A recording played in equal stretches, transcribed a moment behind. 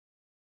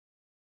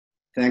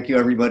Thank you,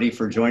 everybody,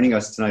 for joining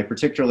us tonight,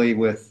 particularly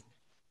with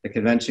the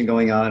convention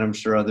going on. I'm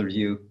sure other of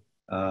you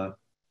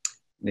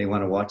may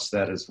want to watch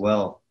that as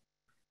well.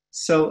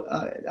 So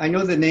I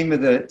know the name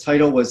of the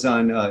title was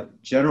on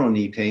general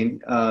knee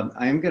pain.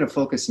 I am going to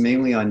focus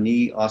mainly on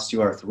knee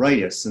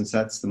osteoarthritis, since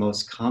that's the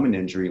most common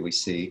injury we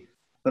see.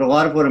 But a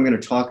lot of what I'm going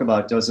to talk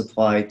about does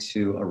apply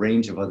to a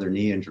range of other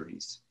knee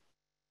injuries.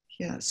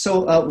 Yeah,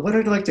 so what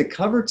I'd like to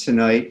cover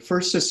tonight,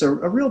 first just a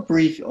real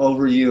brief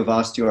overview of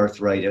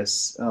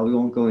osteoarthritis. We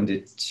won't go into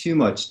too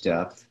much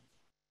depth.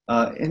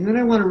 And then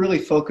I want to really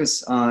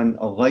focus on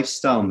a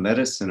lifestyle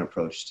medicine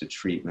approach to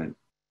treatment,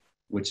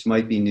 which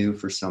might be new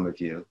for some of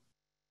you.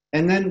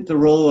 And then the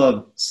role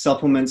of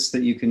supplements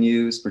that you can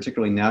use,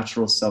 particularly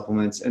natural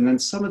supplements, and then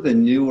some of the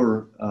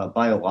newer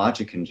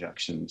biologic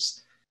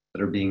injections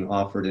that are being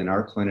offered in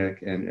our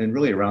clinic and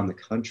really around the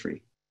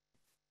country.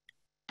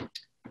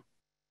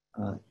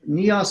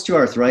 Knee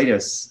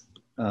osteoarthritis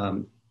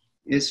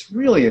is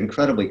really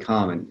incredibly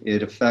common.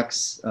 It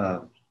affects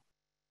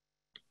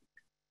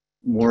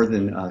more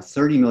than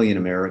 30 million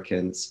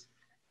Americans.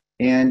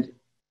 And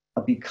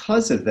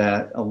because of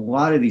that, a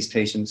lot of these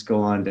patients go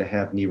on to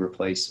have knee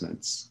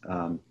replacements.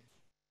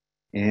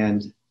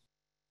 And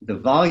the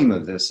volume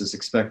of this is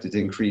expected to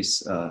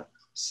increase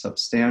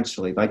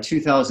substantially. By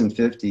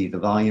 2050, the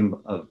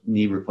volume of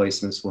knee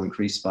replacements will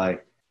increase by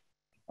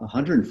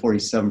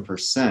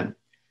 147%.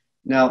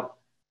 Now,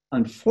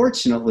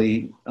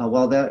 unfortunately,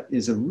 while that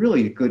is a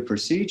really good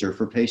procedure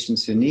for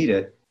patients who need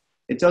it,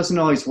 it doesn't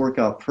always work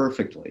out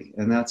perfectly.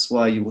 And that's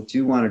why you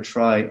do want to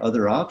try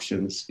other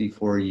options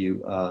before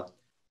you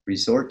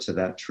resort to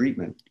that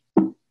treatment.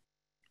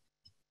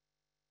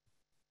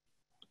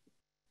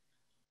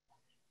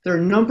 There are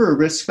a number of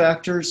risk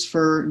factors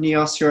for knee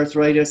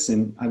osteoarthritis,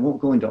 and I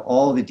won't go into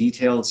all the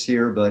details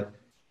here, but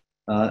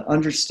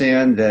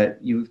understand that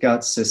you've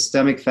got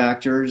systemic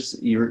factors.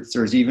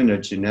 There's even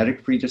a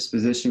genetic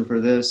predisposition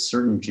for this,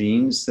 certain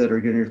genes that are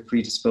going to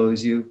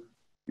predispose you,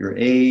 your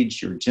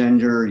age, your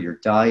gender, your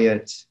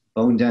diet,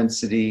 bone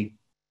density,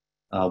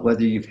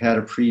 whether you've had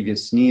a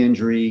previous knee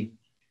injury,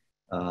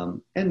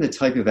 and the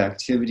type of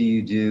activity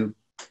you do.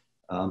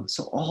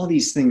 So all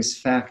these things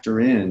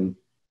factor in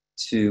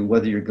to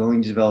whether you're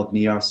going to develop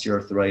knee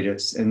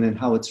osteoarthritis and then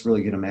how it's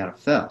really going to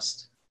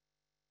manifest.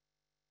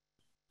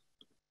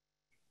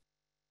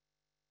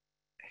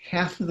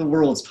 Half of the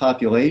world's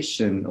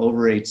population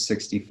over age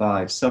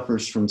 65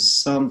 suffers from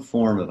some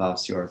form of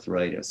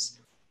osteoarthritis.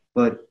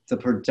 But the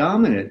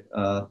predominant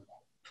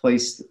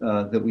place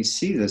that we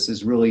see this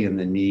is really in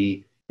the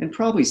knee and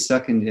probably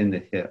second in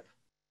the hip.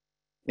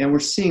 And we're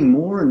seeing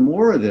more and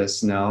more of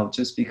this now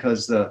just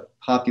because the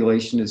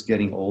population is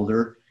getting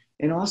older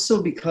and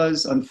also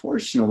because,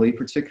 unfortunately,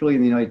 particularly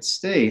in the United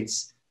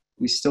States,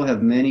 we still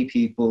have many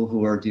people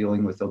who are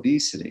dealing with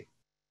obesity.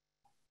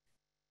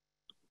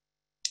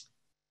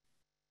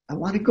 I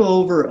want to go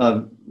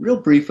over real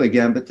briefly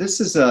again, but this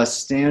is a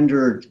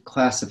standard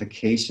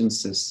classification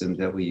system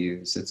that we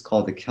use. It's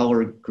called the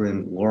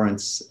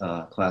Kellgren-Lawrence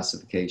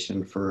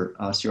classification for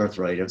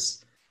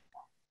osteoarthritis.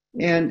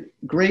 And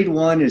grade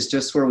 1 is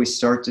just where we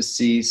start to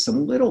see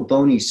some little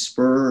bony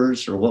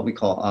spurs or what we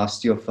call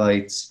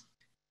osteophytes.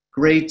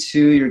 Grade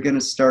 2, you're going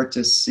to start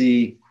to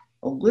see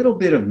a little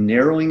bit of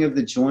narrowing of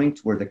the joint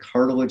where the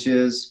cartilage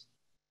is.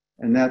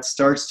 And that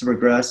starts to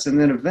progress, and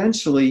then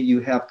eventually you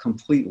have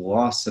complete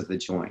loss of the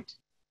joint.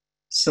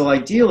 So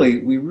ideally,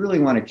 we really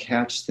want to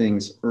catch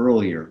things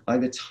earlier. By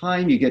the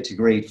time you get to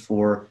grade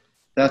 4,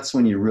 that's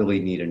when you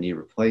really need a knee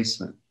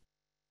replacement.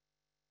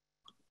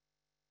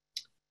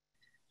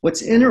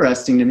 What's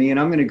interesting to me, and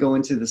I'm going to go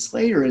into this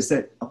later, is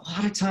that a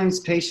lot of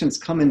times patients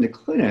come into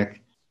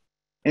clinic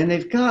and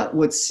they've got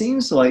what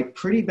seems like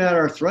pretty bad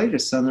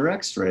arthritis on their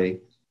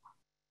x-ray,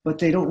 but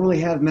they don't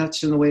really have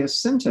much in the way of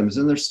symptoms,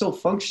 and they're still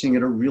functioning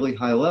at a really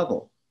high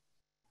level.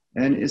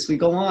 And as we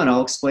go on,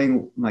 I'll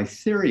explain my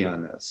theory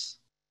on this.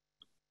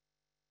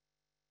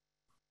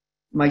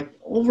 My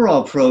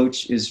overall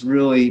approach is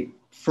really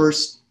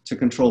first to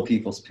control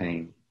people's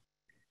pain,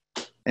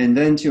 and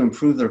then to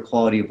improve their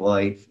quality of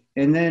life,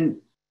 and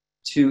then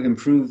to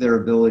improve their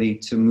ability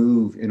to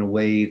move in a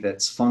way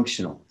that's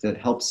functional, that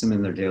helps them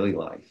in their daily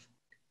life.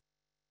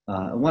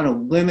 I want to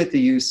limit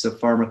the use of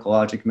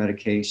pharmacologic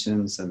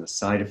medications and the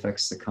side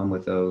effects that come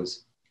with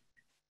those,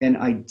 and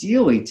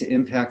ideally to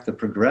impact the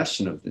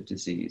progression of the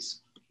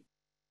disease.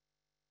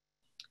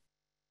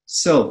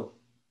 So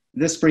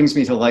this brings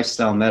me to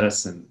lifestyle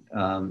medicine,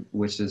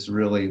 which is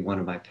really one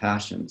of my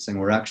passions, and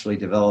we're actually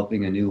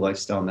developing a new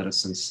lifestyle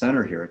medicine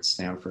center here at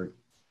Stanford.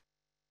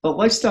 But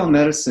lifestyle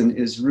medicine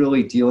is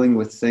really dealing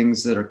with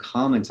things that are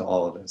common to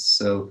all of us.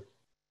 So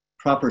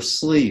proper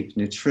sleep,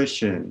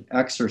 nutrition,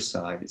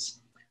 exercise,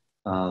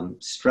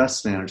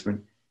 stress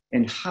management,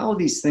 and how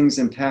these things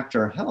impact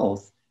our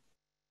health.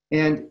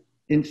 And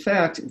in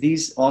fact,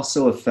 these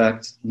also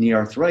affect knee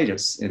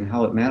arthritis and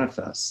how it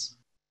manifests.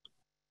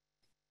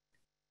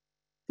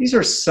 These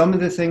are some of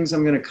the things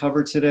I'm going to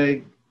cover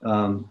today,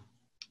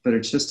 but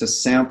it's just a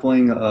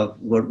sampling of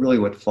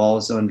what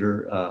falls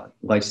under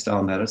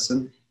lifestyle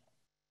medicine.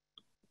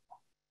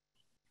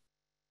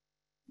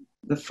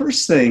 the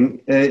first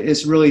thing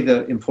is really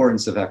the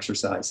importance of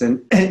exercise.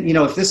 And you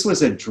know, if this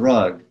was a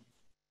drug,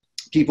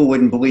 people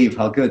wouldn't believe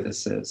how good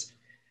this is.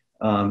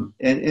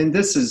 And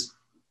this is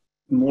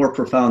more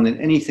profound than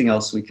anything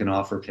else we can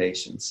offer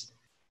patients.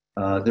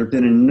 There have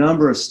been a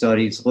number of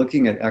studies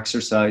looking at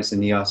exercise in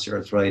knee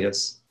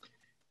osteoarthritis.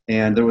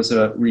 And there was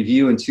a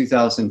review in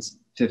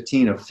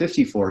 2015 of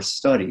 54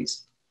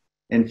 studies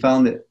and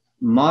found that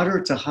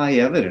moderate to high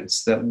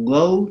evidence that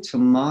low to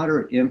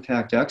moderate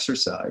impact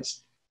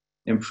exercise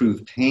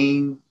improved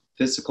pain,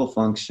 physical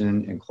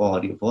function, and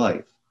quality of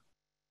life.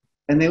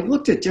 And they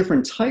looked at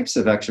different types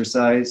of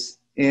exercise,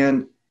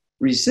 and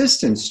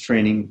resistance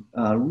training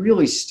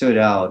really stood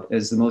out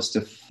as the most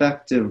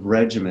effective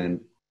regimen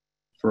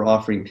for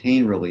offering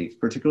pain relief,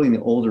 particularly in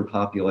the older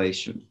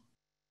population.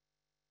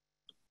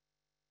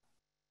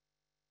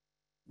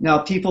 Now,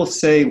 people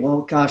say,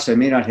 well, gosh, I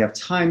may not have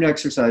time to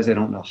exercise. I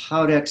don't know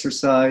how to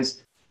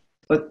exercise.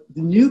 But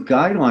the new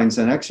guidelines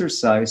on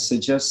exercise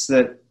suggest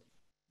that,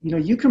 you know,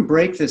 you can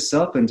break this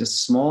up into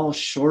small,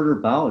 shorter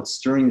bouts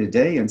during the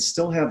day and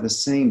still have the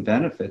same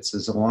benefits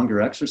as a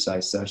longer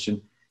exercise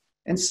session.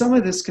 And some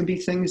of this can be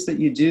things that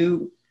you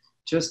do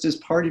just as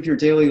part of your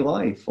daily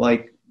life,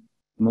 like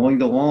mowing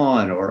the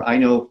lawn, or I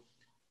know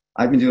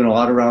I've been doing a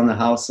lot around the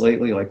house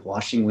lately, like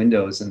washing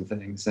windows and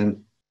things.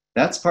 And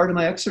that's part of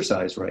my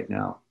exercise right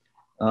now.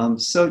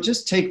 So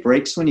just take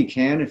breaks when you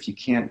can. If you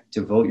can't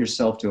devote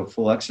yourself to a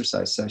full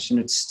exercise session,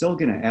 it's still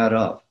going to add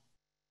up.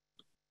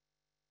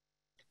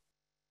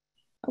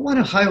 I want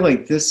to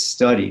highlight this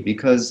study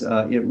because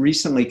it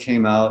recently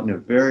came out in a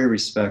very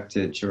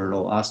respected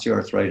journal,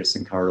 Osteoarthritis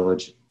and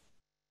Cartilage.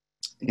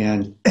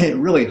 And it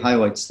really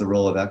highlights the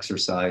role of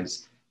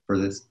exercise for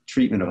the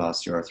treatment of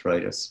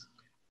osteoarthritis.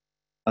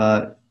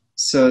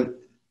 So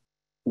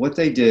what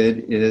they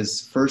did is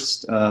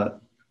first,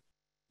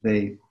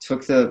 they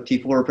took the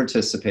people who were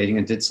participating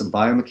and did some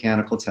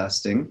biomechanical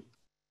testing,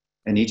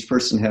 and each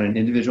person had an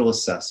individual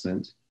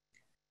assessment.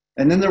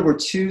 And then there were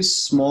 2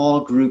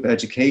 small group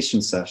education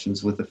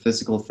sessions with a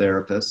physical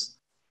therapist.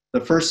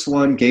 The first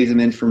one gave them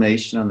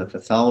information on the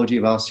pathology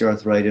of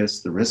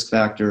osteoarthritis, the risk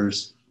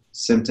factors,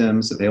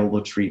 symptoms,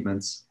 available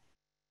treatments.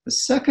 The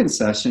second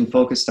session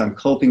focused on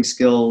coping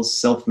skills,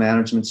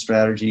 self-management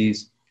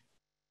strategies,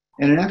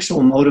 and an actual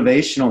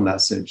motivational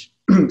message,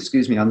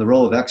 excuse me, on the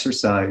role of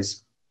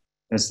exercise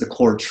as the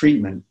core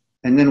treatment,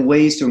 and then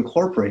ways to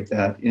incorporate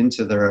that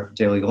into their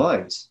daily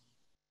lives.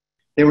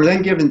 They were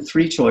then given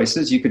 3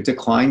 choices. You could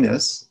decline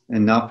this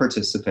and not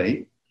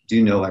participate,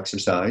 do no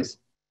exercise.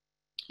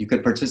 You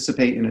could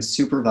participate in a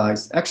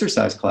supervised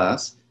exercise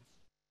class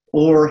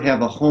or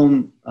have a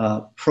home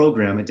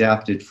program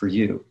adapted for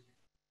you.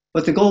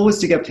 But the goal was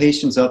to get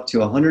patients up to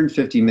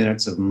 150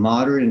 minutes of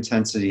moderate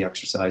intensity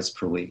exercise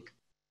per week.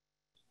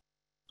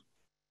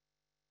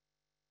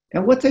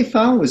 And what they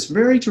found was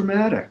very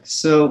dramatic.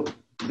 So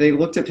they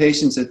looked at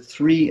patients at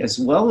 3 as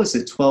well as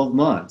at 12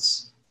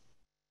 months.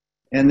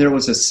 And there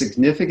was a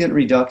significant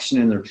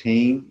reduction in their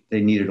pain. They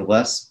needed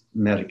less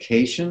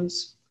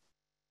medications.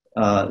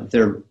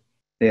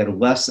 They had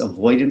less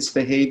avoidance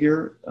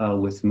behavior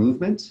with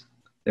movement.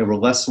 They were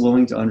less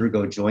willing to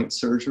undergo joint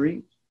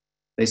surgery.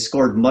 They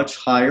scored much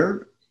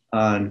higher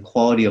on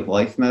quality of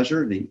life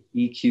measure, the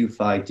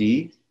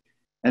EQ-5D,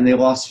 and they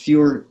lost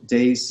fewer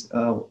days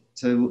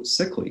to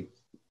sick leave.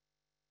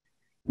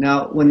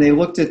 Now, when they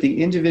looked at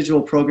the individual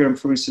program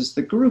versus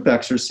the group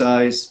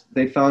exercise,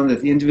 they found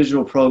that the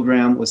individual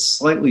program was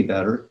slightly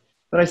better,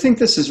 but I think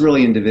this is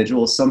really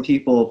individual. Some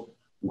people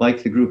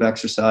like the group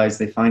exercise.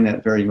 They find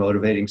that very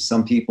motivating.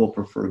 Some people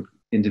prefer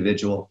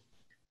individual.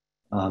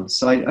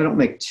 So I don't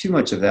make too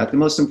much of that. The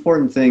most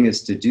important thing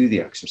is to do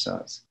the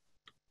exercise.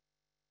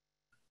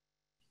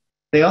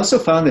 They also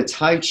found that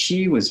Tai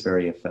Chi was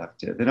very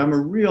effective. And I'm a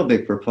real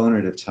big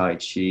proponent of Tai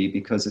Chi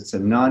because it's a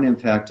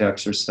non-impact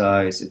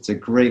exercise. It's a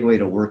great way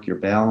to work your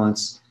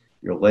balance,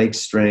 your leg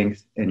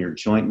strength, and your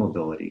joint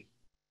mobility.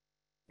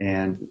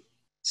 And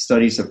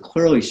studies have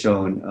clearly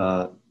shown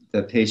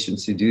that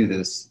patients who do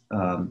this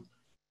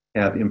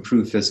have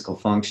improved physical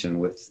function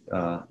with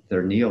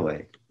their knee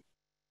OA.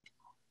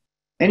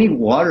 Any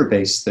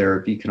water-based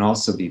therapy can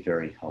also be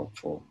very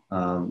helpful,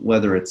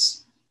 whether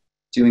it's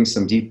doing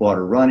some deep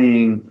water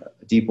running,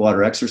 a deep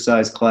water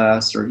exercise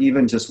class, or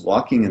even just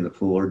walking in the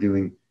pool or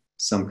doing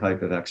some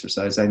type of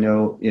exercise. I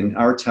know in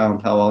our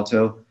town, Palo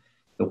Alto,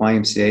 the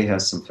YMCA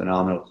has some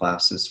phenomenal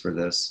classes for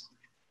this.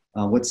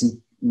 What's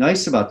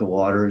nice about the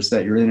water is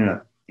that you're in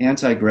an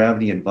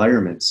anti-gravity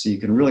environment, so you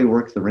can really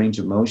work the range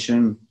of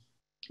motion,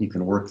 you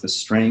can work the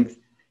strength,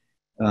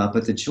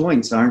 but the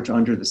joints aren't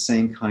under the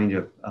same kind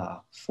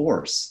of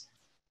force.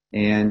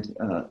 And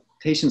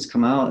patients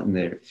come out and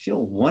they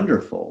feel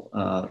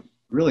wonderful.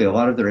 Really, a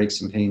lot of their aches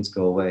and pains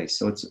go away.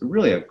 So it's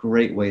really a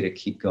great way to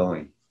keep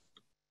going.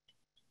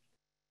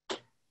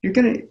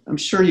 I'm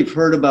sure you've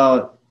heard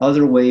about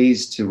other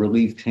ways to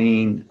relieve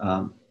pain.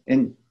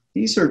 And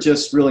these are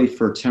just really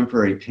for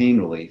temporary pain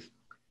relief.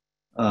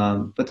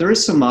 But there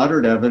is some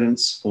moderate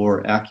evidence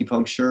for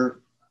acupuncture,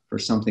 for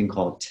something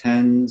called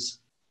TENS,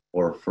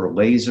 or for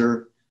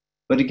laser.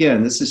 But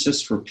again, this is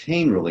just for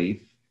pain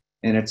relief.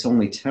 and it's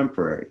only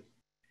temporary.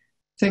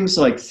 Things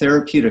like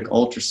therapeutic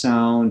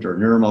ultrasound or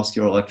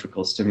neuromuscular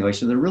electrical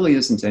stimulation, there really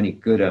isn't any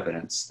good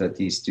evidence that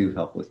these do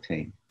help with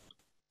pain.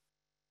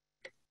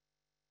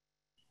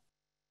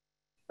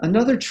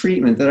 Another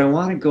treatment that I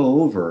want to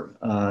go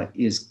over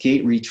is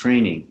gait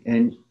retraining.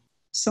 And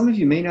some of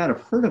you may not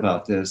have heard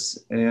about this.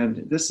 And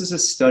this is a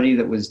study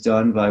that was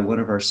done by one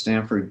of our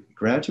Stanford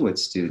graduate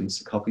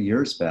students a couple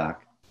years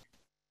back.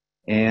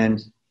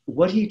 And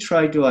what he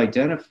tried to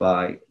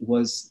identify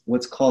was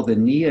what's called the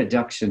knee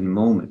adduction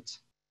moment.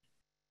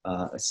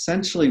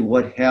 Essentially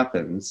what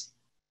happens,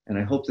 and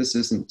I hope this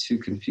isn't too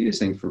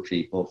confusing for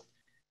people,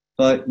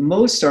 but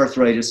most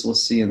arthritis we'll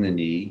see in the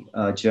knee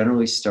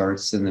generally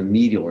starts in the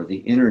medial or the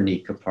inner knee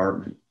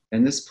compartment.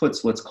 And this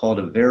puts what's called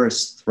a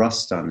varus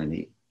thrust on the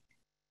knee.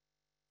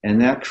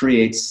 And that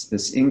creates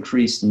this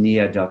increased knee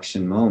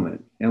adduction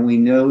moment. And we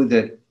know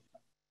that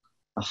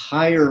a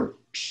higher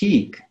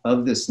peak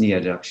of this knee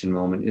adduction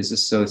moment is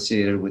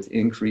associated with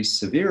increased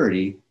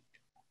severity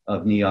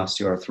of knee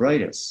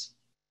osteoarthritis.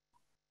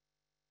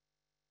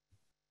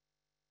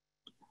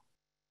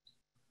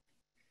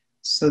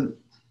 So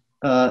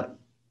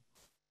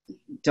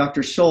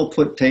Dr. Scholl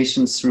put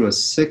patients through a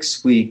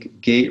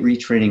 6-week gait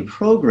retraining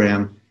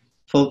program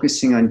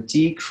focusing on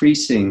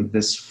decreasing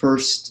this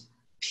first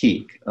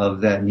peak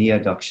of that knee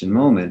adduction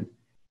moment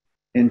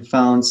and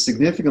found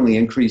significantly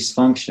increased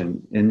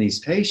function in these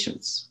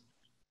patients.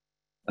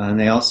 And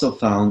they also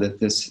found that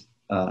this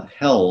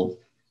held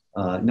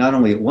not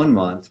only at 1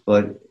 month,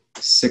 but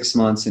 6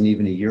 months and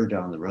even a year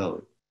down the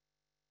road.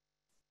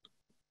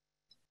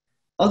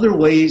 Other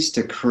ways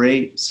to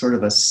create sort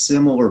of a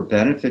similar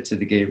benefit to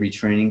the gait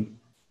retraining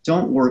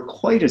don't work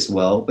quite as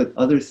well, but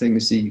other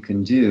things that you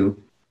can do.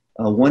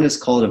 One is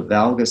called a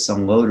valgus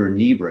unloader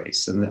knee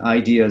brace. And the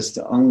idea is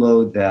to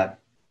unload that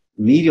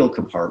medial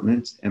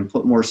compartment and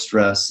put more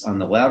stress on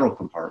the lateral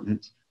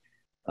compartment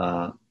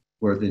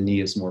where the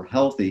knee is more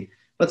healthy.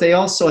 But they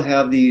also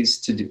have these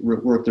to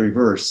work the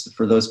reverse.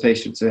 For those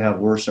patients who have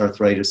worse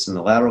arthritis in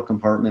the lateral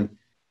compartment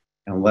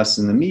and less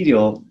in the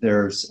medial,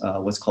 there's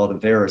what's called a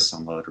varus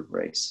unloader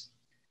brace.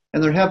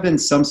 And there have been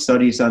some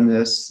studies on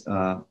this,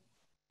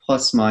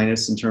 plus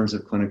minus in terms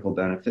of clinical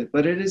benefit,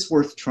 but it is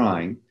worth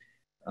trying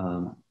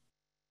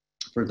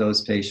for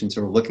those patients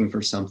who are looking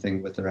for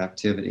something with their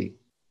activity.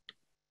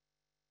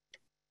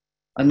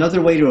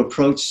 Another way to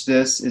approach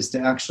this is to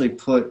actually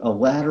put a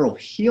lateral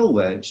heel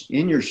wedge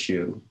in your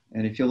shoe.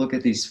 And if you look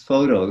at these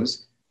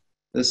photos,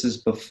 this is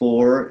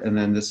before and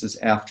then this is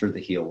after the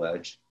heel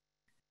wedge.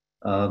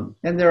 And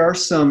there are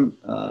some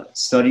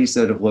studies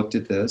that have looked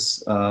at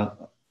this,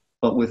 but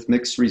with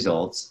mixed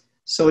results.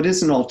 So it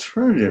is an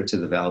alternative to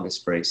the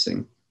valgus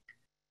bracing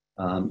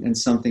and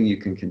something you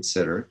can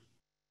consider.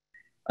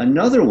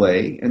 Another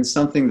way, and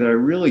something that I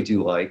really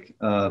do like,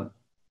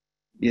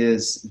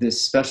 is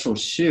this special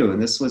shoe.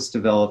 And this was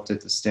developed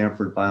at the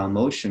Stanford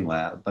Biomotion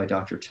Lab by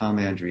Dr. Tom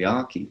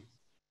Andriacchi.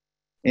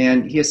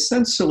 And he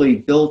essentially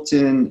built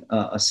in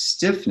a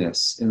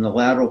stiffness in the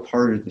lateral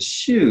part of the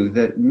shoe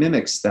that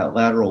mimics that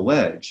lateral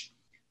wedge.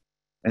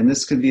 And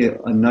this could be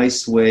a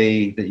nice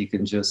way that you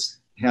can just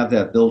have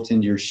that built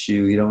into your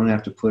shoe. You don't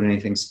have to put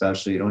anything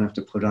special. You don't have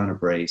to put on a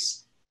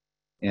brace.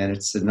 And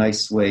it's a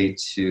nice way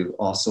to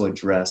also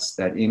address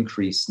that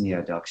increased knee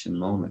adduction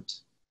moment.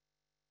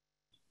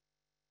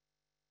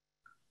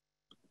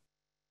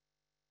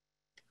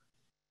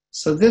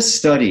 So this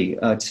study,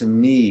 to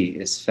me,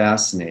 is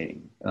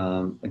fascinating.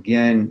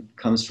 Again,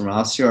 comes from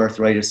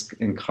Osteoarthritis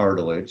and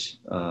Cartilage,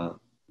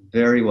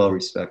 very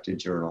well-respected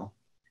journal.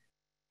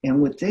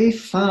 And what they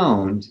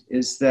found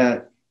is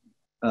that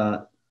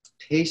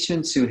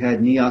patients who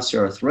had knee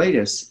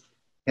osteoarthritis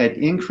had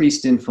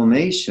increased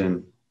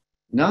inflammation,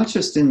 not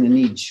just in the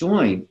knee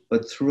joint,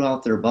 but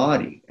throughout their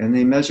body. And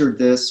they measured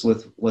this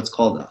with what's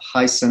called a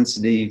high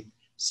sensitivity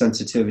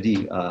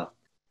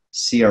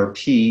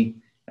CRP,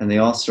 and they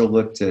also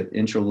looked at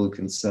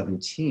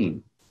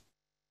interleukin-17.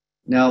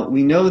 Now,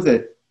 we know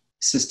that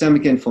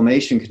systemic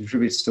inflammation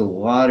contributes to a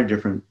lot of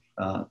different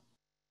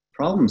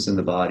problems in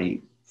the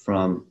body,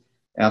 from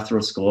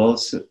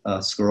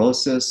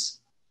atherosclerosis,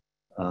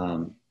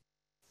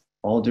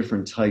 all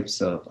different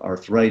types of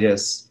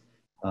arthritis,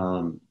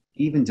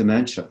 even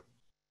dementia.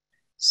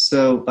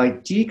 So by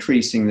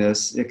decreasing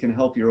this, it can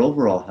help your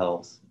overall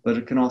health, but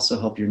it can also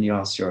help your knee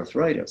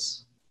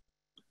osteoarthritis.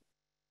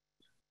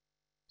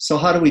 So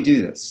how do we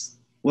do this?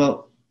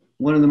 Well,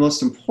 one of the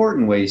most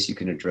important ways you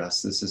can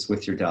address this is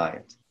with your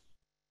diet.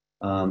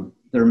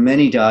 There are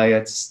many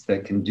diets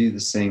that can do the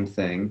same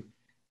thing.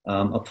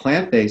 A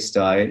plant-based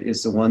diet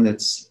is the one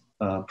that's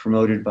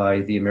promoted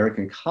by the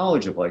American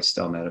College of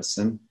Lifestyle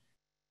Medicine,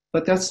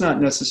 but that's not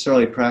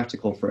necessarily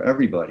practical for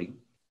everybody.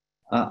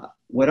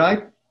 What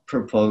I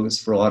propose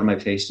for a lot of my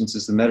patients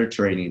is the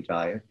Mediterranean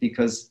diet,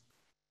 because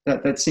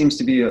that seems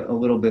to be a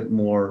little bit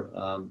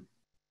more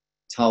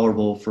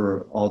tolerable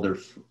for all their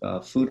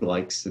food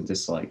likes and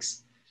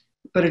dislikes.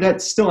 But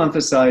it still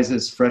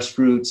emphasizes fresh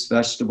fruits,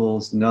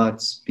 vegetables,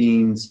 nuts,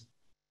 beans,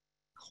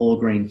 whole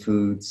grain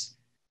foods.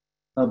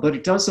 but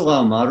it does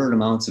allow moderate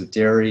amounts of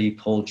dairy,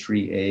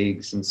 poultry,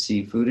 eggs, and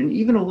seafood, and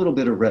even a little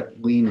bit of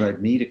lean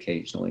red meat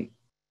occasionally.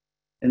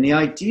 And the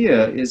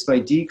idea is by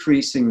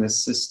decreasing the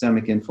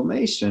systemic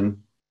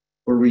inflammation,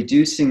 we're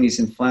reducing these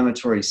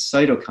inflammatory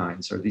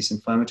cytokines or these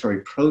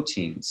inflammatory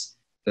proteins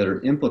that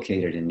are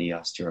implicated in knee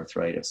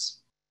osteoarthritis.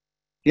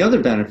 The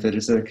other benefit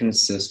is that it can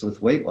assist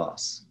with weight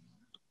loss.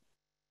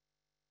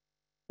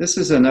 This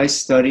is a nice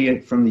study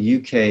from the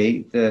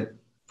UK that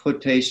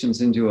put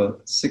patients into a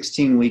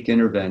 16-week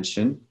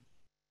intervention,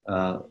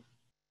 a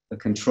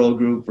control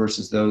group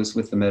versus those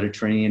with the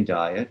Mediterranean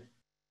diet.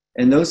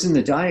 And those in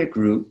the diet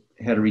group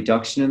had a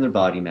reduction in their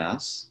body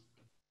mass,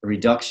 a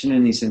reduction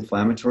in these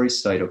inflammatory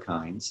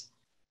cytokines,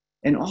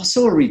 and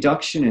also a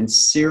reduction in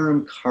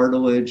serum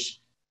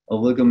cartilage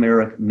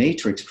oligomeric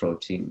matrix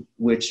protein,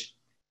 which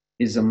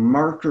is a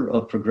marker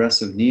of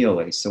progressive knee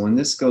OA. So when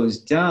this goes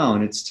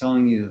down, it's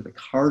telling you that the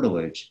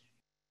cartilage,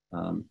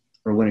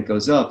 or when it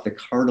goes up, the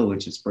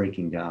cartilage is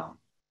breaking down.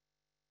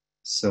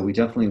 So we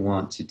definitely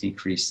want to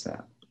decrease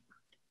that.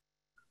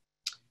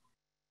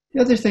 The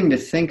other thing to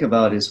think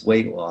about is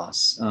weight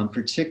loss,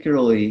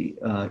 particularly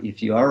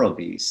if you are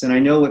obese. And I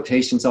know what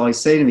patients always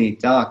say to me,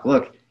 Doc,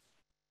 look,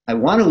 I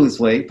want to lose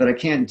weight, but I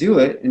can't do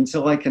it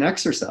until I can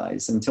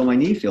exercise, until my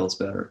knee feels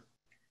better.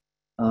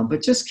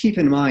 But just keep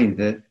in mind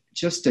that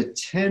just a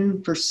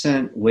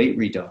 10% weight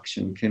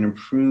reduction can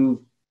improve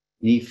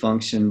knee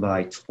function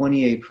by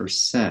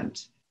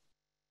 28%.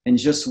 And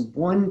just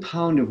 1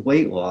 pound of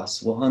weight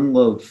loss will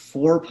unload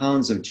 4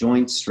 pounds of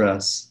joint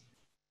stress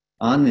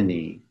on the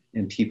knee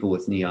in people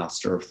with knee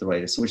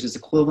osteoarthritis, which is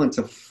equivalent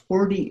to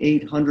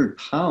 4,800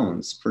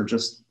 pounds per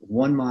just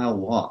 1 mile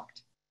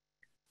walked.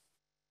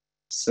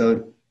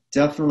 So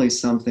definitely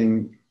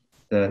something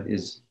that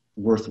is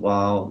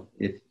worthwhile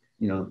if,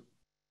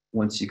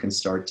 once you can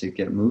start to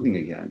get moving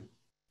again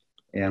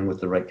and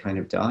with the right kind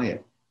of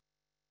diet.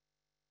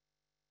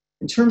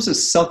 In terms of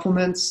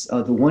supplements,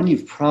 the one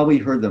you've probably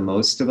heard the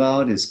most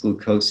about is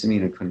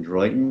glucosamine and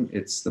chondroitin.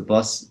 It's the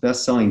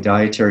best-selling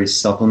dietary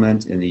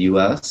supplement in the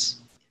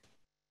US.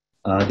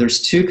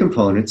 There's 2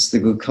 components. The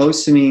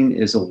glucosamine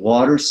is a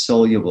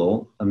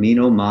water-soluble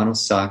amino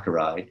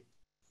monosaccharide,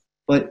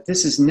 but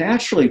this is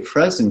naturally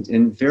present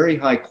in very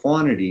high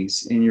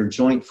quantities in your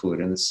joint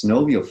fluid, in the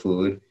synovial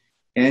fluid,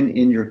 and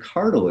in your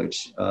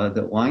cartilage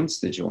that lines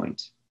the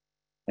joint.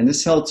 And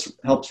this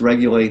helps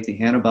regulate the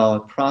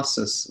anabolic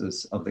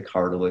processes of the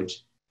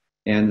cartilage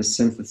and the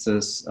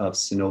synthesis of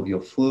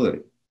synovial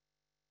fluid.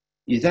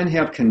 You then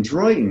have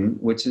chondroitin,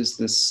 which is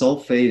this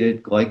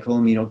sulfated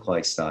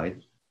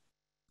glycoaminoglycoside.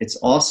 It's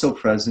also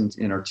present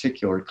in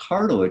articular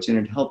cartilage, and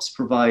it helps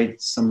provide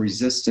some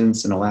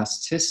resistance and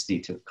elasticity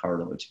to the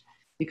cartilage.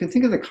 You can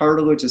think of the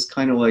cartilage as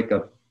kind of like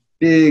a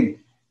big,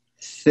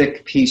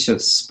 thick piece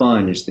of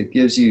sponge that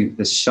gives you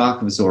the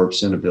shock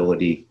absorption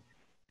ability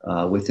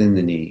within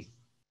the knee.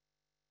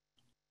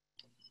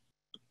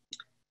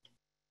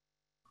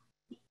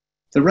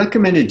 The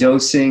recommended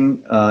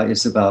dosing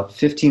is about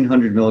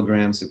 1,500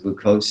 milligrams of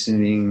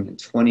glucosamine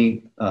and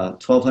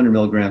 1,200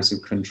 milligrams of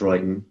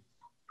chondroitin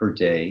per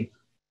day.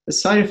 The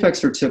side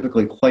effects are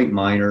typically quite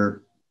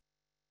minor.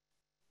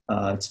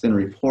 It's been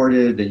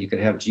reported that you could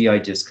have GI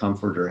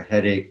discomfort or a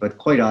headache, but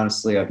quite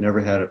honestly, I've never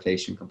had a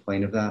patient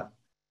complain of that.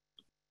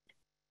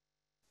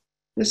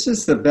 This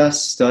is the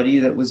best study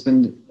that was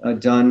been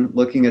done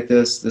looking at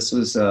this. This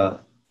was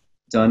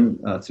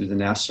done through the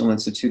National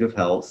Institute of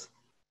Health.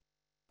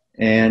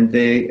 And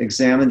they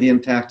examined the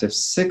impact of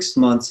 6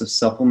 months of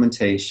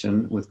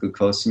supplementation with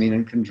glucosamine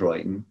and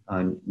chondroitin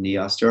on knee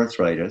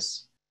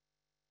osteoarthritis.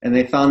 And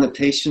they found that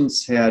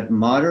patients had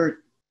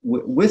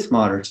with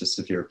moderate to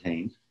severe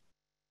pain,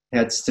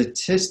 had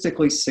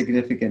statistically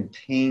significant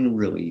pain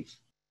relief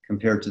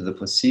compared to the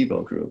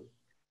placebo group.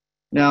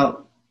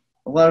 Now,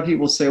 a lot of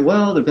people say,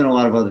 well, there have been a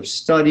lot of other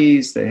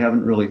studies. They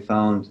haven't really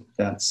found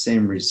that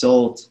same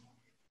result.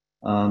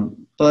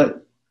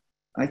 But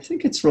I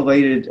think it's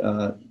related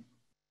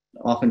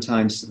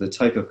oftentimes to the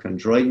type of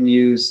chondroitin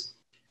used.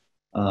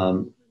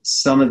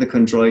 Some of the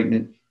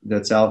chondroitin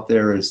that's out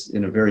there is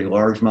in a very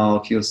large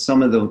molecule.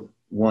 Some of the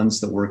ones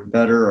that work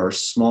better are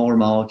smaller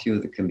molecule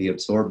that can be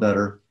absorbed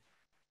better.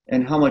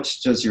 And how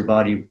much does your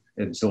body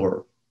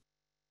absorb?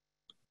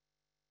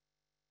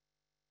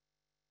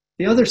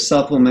 The other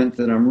supplement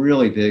that I'm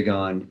really big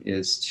on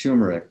is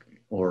turmeric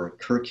or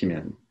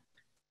curcumin.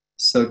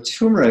 So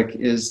turmeric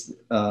is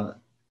a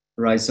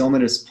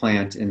rhizomatous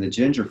plant in the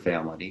ginger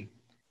family.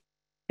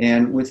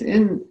 And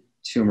within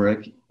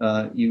turmeric,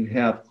 you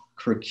have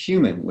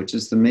curcumin, which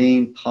is the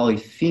main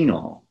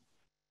polyphenol.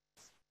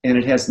 And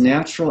it has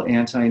natural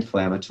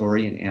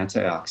anti-inflammatory and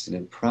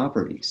antioxidant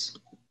properties.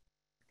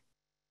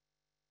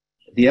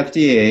 The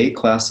FDA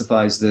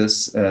classifies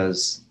this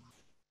as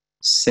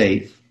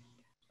safe.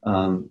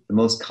 The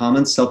most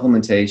common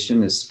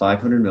supplementation is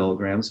 500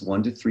 milligrams,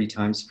 1 to 3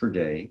 times per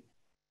day.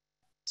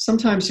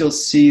 Sometimes you'll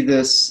see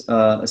this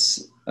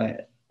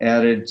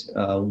added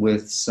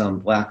with some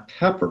black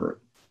pepper,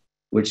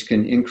 which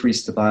can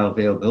increase the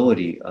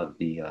bioavailability of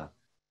the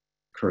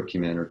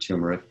curcumin or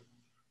turmeric.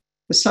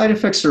 The side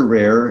effects are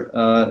rare.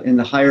 In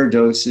the higher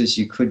doses,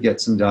 you could get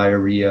some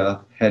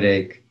diarrhea,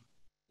 headache,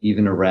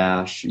 even a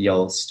rash,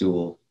 yellow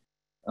stool.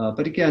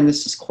 But again,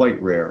 this is quite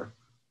rare.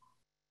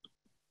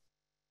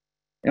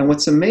 And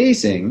what's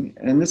amazing,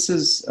 and this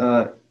is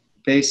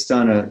based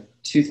on a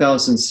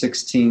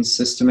 2016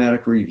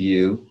 systematic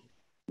review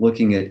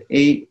looking at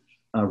 8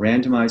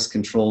 randomized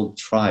controlled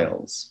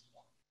trials,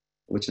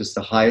 which is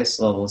the highest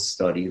level of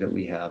study that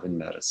we have in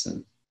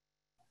medicine.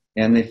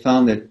 And they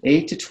found that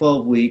 8 to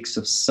 12 weeks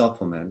of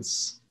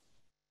supplements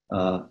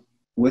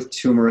with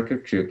turmeric or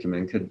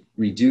curcumin could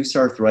reduce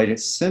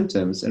arthritis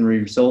symptoms and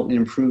result in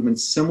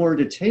improvements similar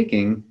to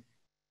taking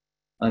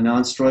a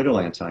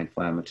non-steroidal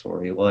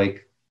anti-inflammatory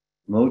like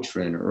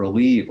Motrin or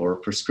Aleve or a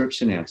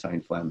prescription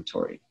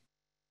anti-inflammatory.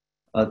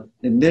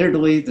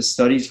 Admittedly, the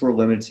studies were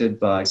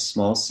limited by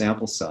small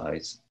sample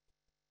size.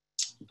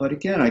 But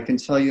again, I can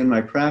tell you in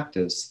my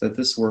practice that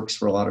this works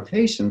for a lot of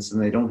patients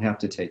and they don't have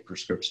to take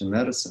prescription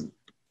medicine.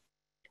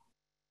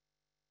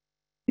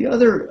 The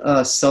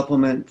other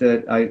supplement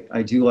that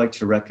I do like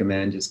to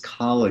recommend is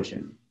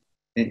collagen.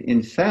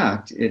 In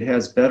fact, it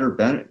has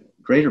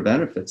greater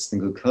benefits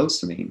than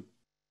glucosamine,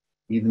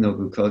 even though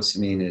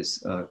glucosamine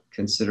is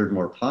considered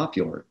more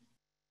popular.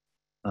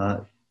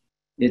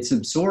 It's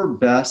absorbed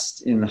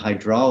best in the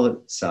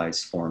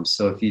hydrolyzed form.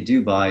 So if you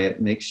do buy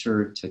it, make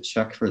sure to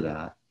check for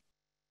that.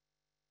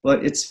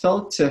 But it's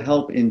felt to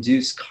help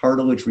induce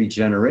cartilage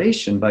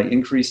regeneration by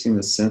increasing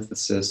the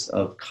synthesis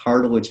of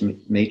cartilage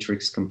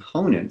matrix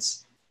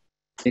components.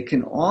 It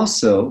can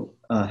also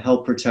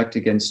help protect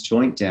against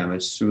joint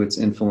damage through its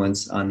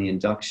influence on the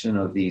induction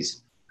of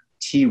these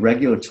T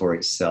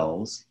regulatory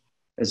cells,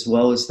 as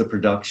well as the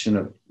production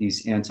of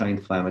these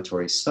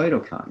anti-inflammatory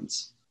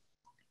cytokines.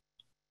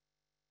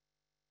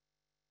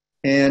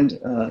 And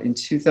in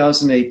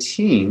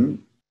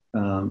 2018,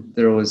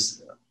 there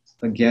was,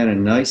 again, a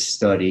nice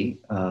study,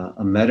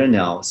 a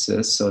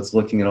meta-analysis. So it's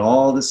looking at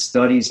all the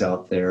studies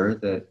out there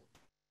that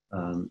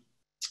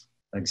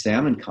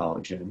examine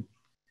collagen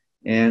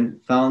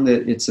and found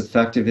that it's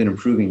effective in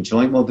improving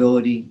joint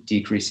mobility,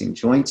 decreasing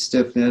joint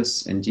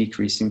stiffness, and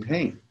decreasing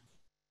pain.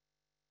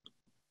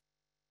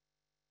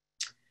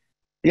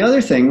 The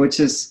other thing, which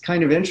is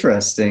kind of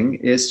interesting,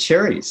 is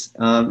cherries.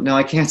 Now,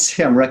 I can't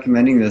say I'm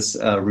recommending this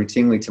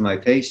routinely to my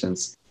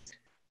patients,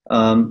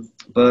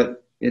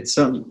 but it's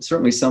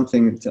certainly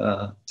something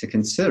to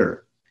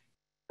consider.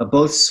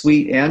 Both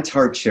sweet and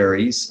tart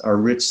cherries are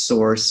rich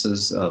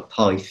sources of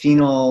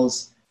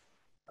polyphenols,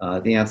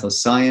 the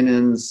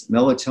anthocyanins,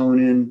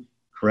 melatonin,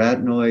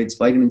 carotenoids,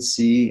 vitamin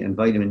C, and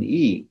vitamin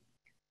E.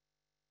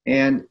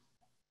 And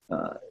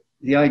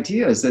the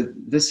idea is that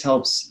this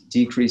helps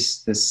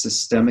decrease the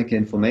systemic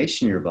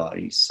inflammation in your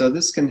body. So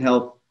this can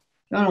help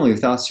not only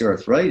with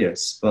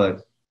osteoarthritis,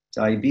 but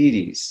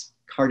diabetes,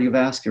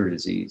 cardiovascular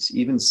disease,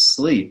 even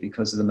sleep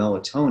because of the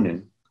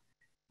melatonin,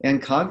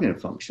 and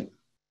cognitive function.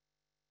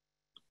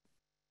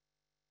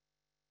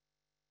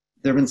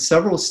 There have been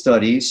several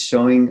studies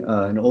showing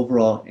an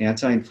overall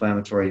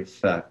anti-inflammatory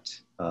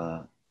effect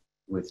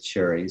with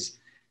cherries.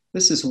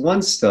 This is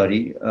one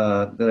study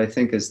that I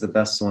think is the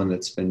best one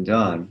that's been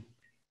done.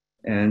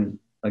 And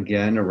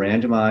again, a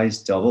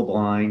randomized,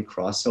 double-blind,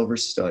 crossover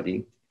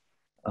study.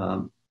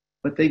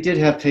 But they did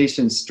have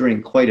patients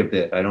drink quite a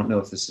bit. I don't know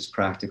if this is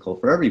practical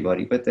for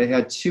everybody, but they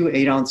had 2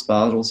 8-ounce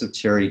bottles of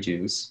cherry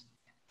juice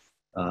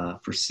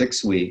for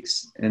 6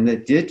 weeks, and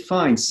that did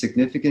find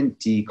significant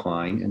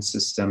decline in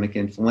systemic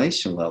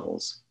inflammation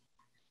levels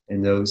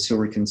in those who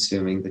were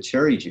consuming the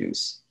cherry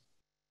juice.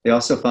 They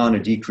also found a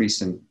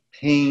decrease in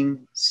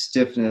pain,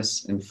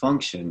 stiffness, and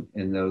function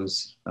in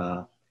those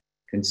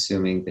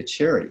consuming the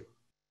cherry.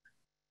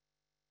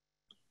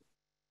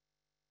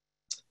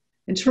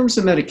 In terms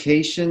of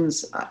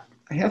medications,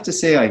 I have to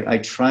say I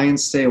try and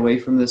stay away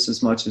from this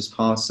as much as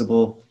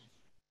possible.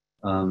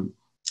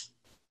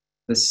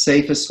 The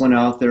safest one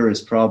out there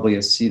is probably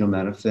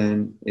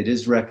acetaminophen. It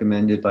is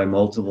recommended by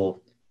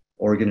multiple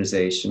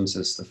organizations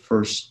as the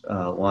first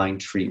line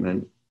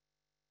treatment.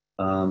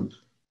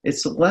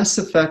 It's less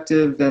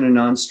effective than a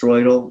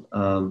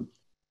non-steroidal,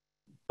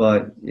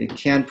 but it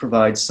can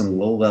provide some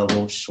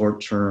low-level,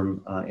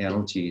 short-term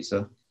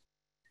analgesia.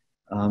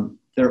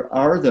 There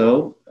are,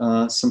 though,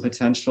 some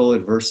potential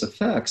adverse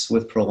effects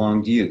with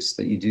prolonged use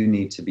that you do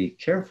need to be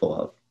careful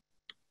of.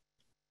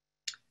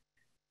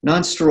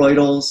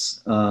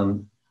 Non-steroidals,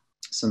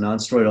 so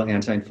non-steroidal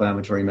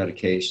anti-inflammatory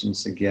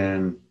medications,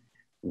 again,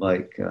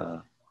 like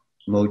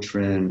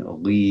Motrin,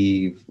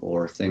 Aleve,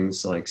 or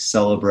things like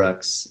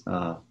Celebrex,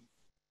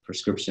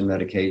 prescription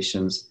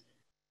medications.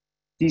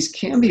 These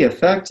can be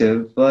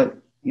effective, but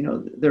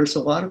there's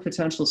a lot of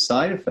potential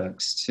side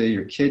effects to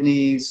your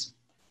kidneys,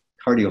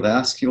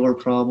 cardiovascular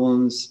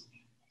problems,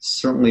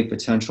 certainly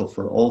potential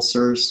for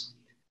ulcers.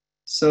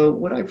 So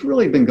what I've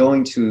really been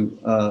going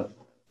to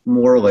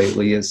more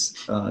lately is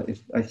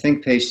if I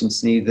think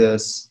patients need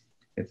this,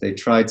 if they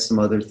tried some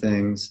other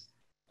things,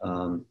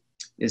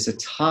 is a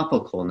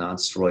topical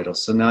non-steroidal.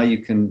 So now you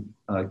can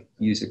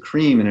use a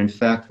cream, and in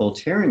fact,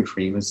 Voltaren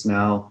cream is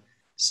now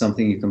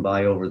something you can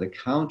buy over the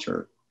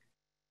counter.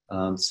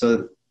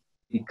 So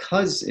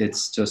because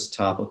it's just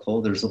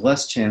topical, there's a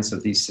less chance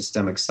of these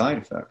systemic side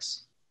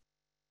effects.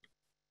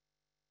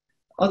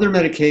 Other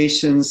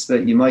medications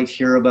that you might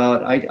hear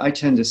about, I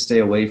tend to stay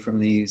away from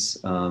these.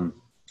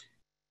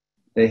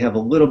 They have a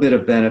little bit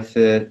of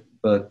benefit,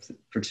 but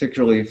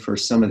particularly for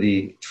some of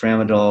the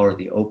tramadol or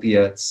the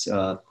opiates,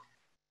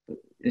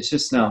 it's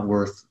just not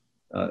worth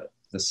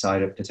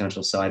the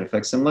potential side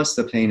effects unless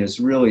the pain is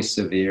really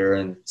severe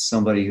and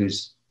somebody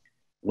who's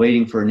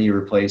waiting for a knee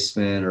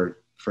replacement or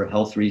for a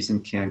health reason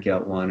can't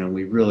get one, and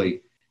we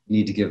really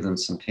need to give them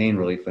some pain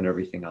relief when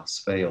everything else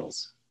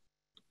fails.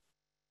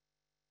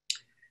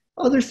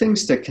 Other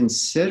things to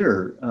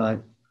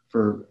consider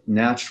for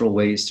natural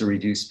ways to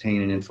reduce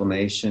pain and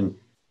inflammation: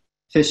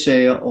 fish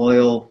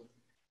oil,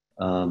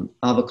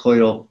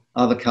 avocado,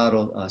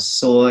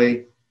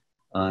 soy,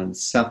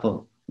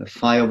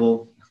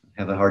 saponifiable,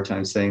 I have a hard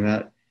time saying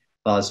that,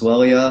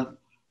 boswellia,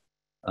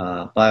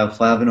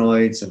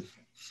 bioflavonoids and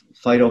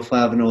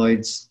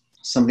phytoflavonoids,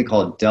 something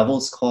called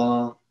devil's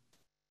claw,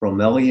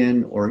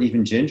 bromelain, or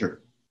even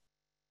ginger.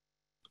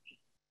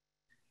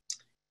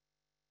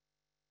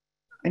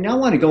 I now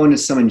want to go into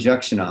some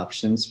injection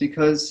options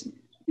because,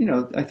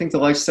 I think the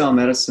lifestyle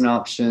medicine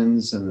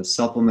options and the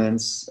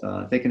supplements,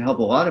 they can help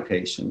a lot of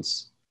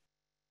patients.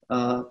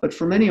 But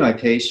for many of my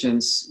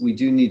patients, we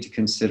do need to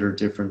consider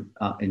different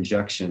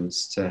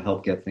injections to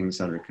help get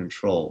things under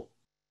control.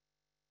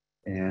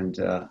 And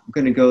I'm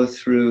going to go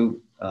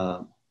through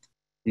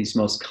these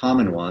most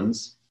common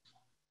ones.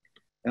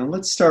 And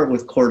let's start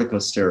with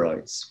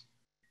corticosteroids.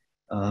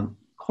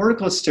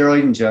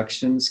 Corticosteroid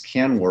injections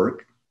can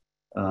work.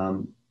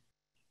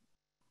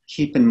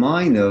 Keep in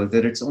mind, though,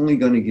 that it's only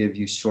going to give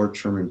you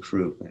short-term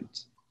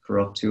improvement for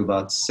up to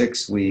about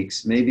 6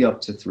 weeks, maybe up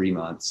to 3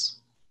 months.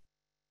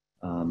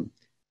 The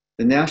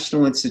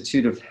National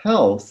Institute of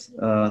Health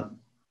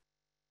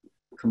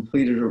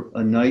completed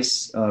a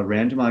nice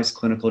randomized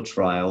clinical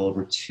trial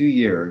over 2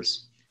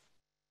 years.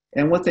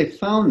 And what they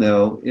found,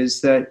 though,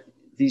 is that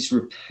these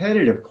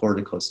repetitive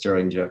corticosteroid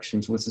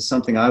injections, which is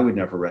something I would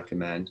never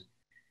recommend,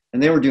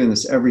 and they were doing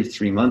this every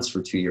 3 months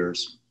for 2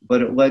 years,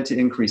 but it led to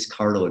increased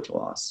cartilage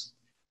loss.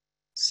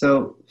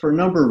 So for a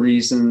number of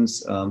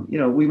reasons,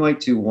 we might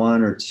do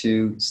 1 or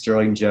 2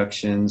 steroid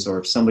injections, or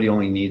if somebody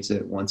only needs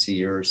it once a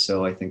year or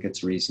so, I think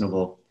it's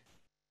reasonable.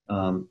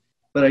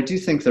 But I do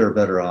think there are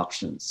better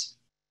options.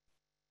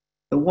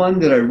 The one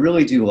that I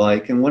really do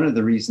like, and one of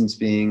the reasons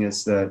being,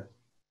 is that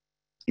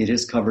it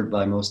is covered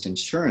by most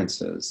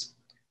insurances,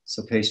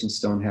 so patients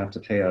don't have to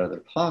pay out of their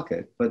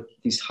pocket, but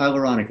these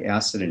hyaluronic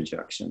acid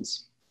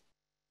injections,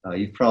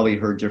 you've probably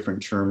heard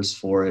different terms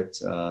for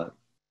it.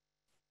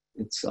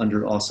 It's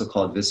also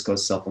called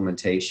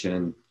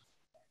viscosupplementation.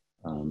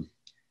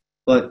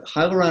 But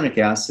hyaluronic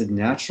acid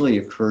naturally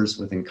occurs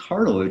within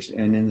cartilage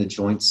and in the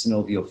joint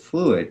synovial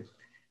fluid.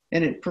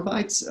 And it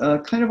provides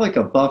kind of like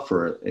a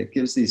buffer. It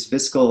gives these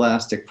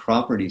viscoelastic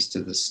properties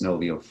to the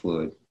synovial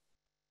fluid.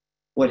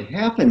 What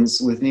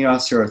happens with knee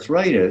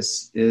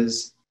osteoarthritis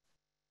is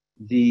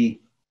the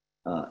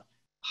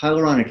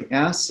hyaluronic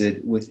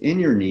acid within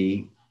your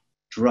knee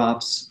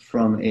drops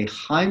from a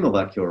high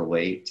molecular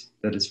weight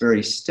that is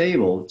very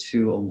stable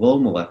to a low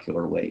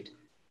molecular weight.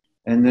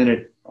 And then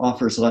it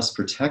offers less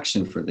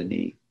protection for the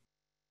knee.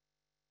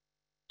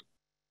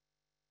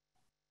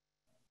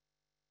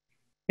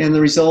 And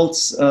the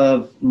results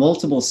of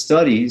multiple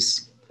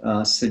studies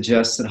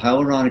suggest that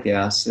hyaluronic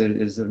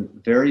acid is a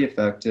very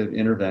effective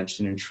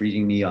intervention in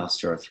treating knee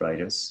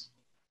osteoarthritis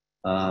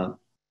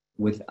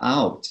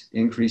without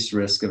increased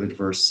risk of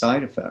adverse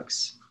side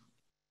effects.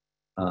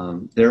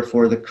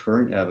 Therefore, the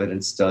current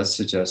evidence does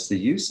suggest the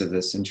use of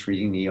this in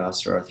treating knee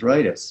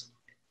osteoarthritis.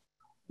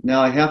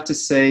 Now, I have to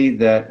say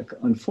that,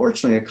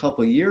 unfortunately, a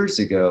couple of years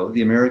ago,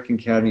 the American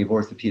Academy of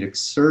Orthopedic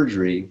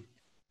Surgery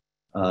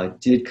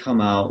did come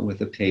out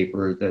with a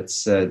paper that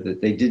said that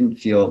they didn't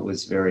feel it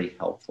was very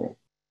helpful.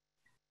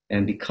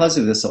 And because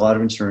of this, a lot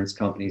of insurance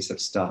companies have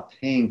stopped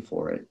paying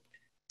for it.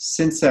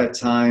 Since that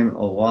time,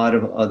 a lot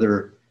of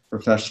other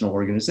professional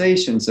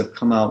organizations have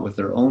come out with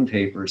their own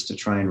papers to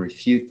try and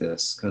refute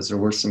this, because there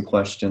were some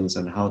questions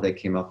on how they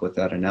came up with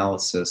that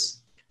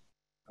analysis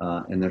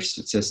and their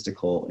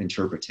statistical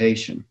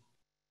interpretation.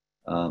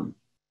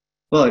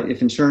 But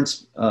if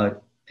insurance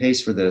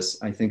pays for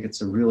this, I think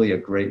it's really a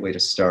great way to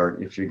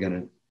start if you're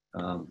going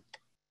to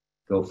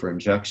go for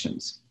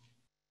injections.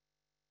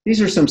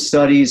 These are some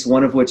studies,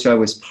 one of which I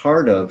was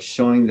part of,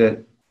 showing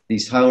that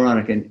these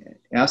hyaluronic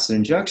acid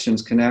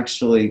injections can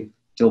actually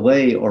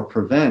delay or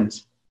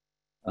prevent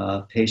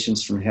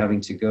patients from having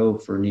to go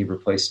for knee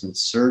replacement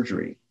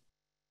surgery.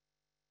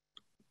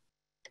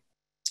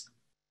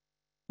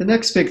 The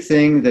next big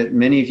thing that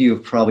many of you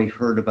have probably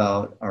heard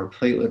about are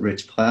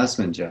platelet-rich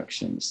plasma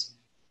injections.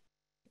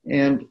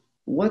 And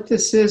what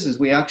this is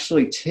we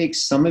actually take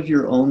some of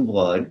your own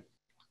blood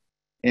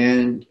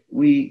and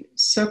we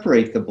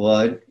separate the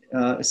blood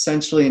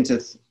essentially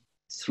into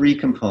 3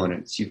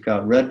 components. You've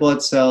got red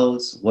blood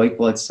cells, white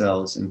blood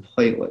cells, and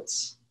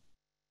platelets.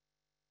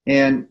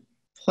 And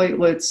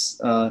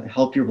platelets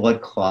help your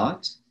blood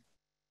clot.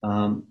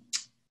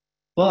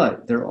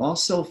 but they're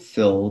also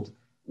filled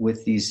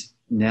with these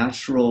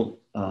natural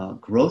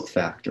growth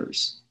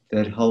factors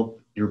that help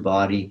your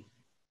body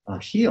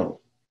heal.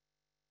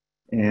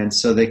 And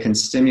so they can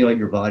stimulate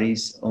your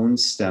body's own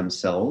stem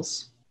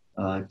cells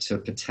to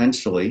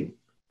potentially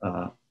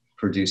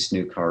produce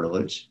new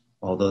cartilage,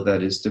 although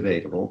that is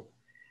debatable.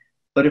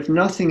 But if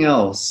nothing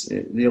else,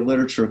 the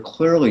literature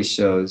clearly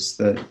shows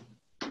that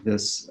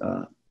this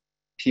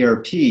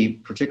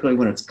PRP, particularly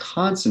when it's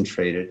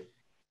concentrated,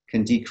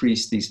 can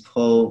decrease these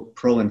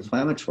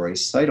pro-inflammatory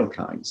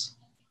cytokines.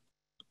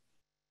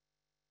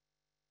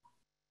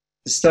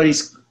 The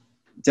studies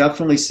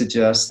definitely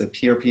suggest that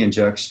PRP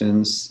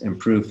injections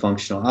improve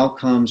functional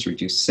outcomes,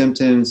 reduce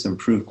symptoms,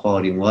 improve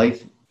quality of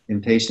life in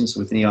patients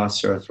with knee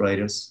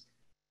osteoarthritis.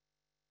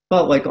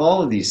 But like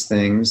all of these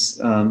things,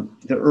 the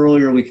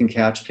earlier we can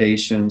catch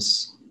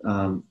patients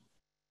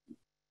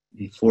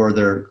before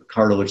their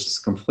cartilage is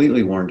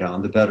completely worn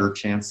down, the better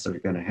chance they're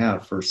going to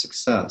have for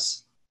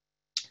success.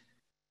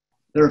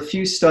 There are a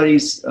few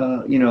studies,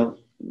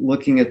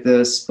 looking at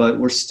this, but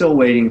we're still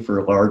waiting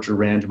for larger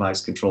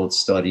randomized controlled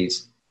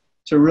studies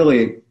to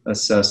really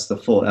assess the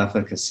full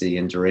efficacy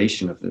and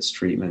duration of this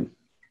treatment.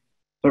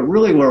 But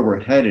really where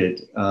we're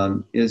headed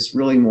is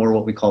really more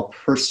what we call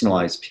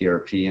personalized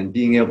PRP and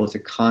being able to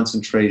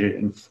concentrate it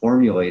and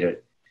formulate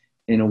it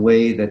in a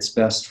way that's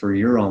best for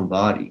your own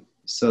body.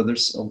 So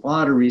there's a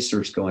lot of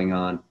research going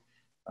on,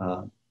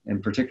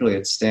 and particularly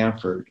at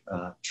Stanford,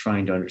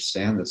 trying to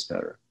understand this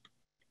better.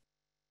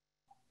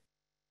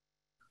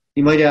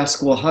 You might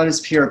ask, well, how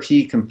does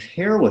PRP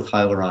compare with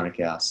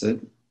hyaluronic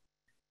acid?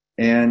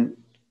 And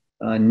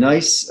a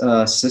nice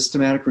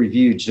systematic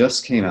review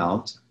just came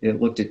out.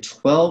 It looked at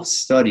 12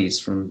 studies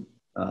from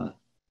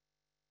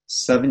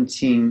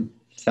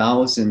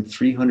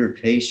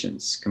 17,300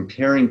 patients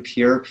comparing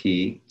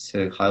PRP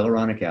to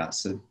hyaluronic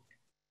acid.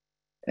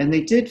 And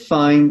they did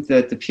find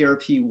that the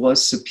PRP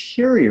was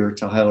superior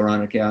to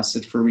hyaluronic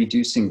acid for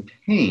reducing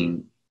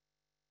pain.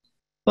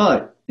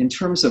 But in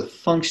terms of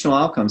functional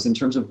outcomes, in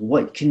terms of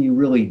what can you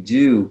really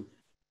do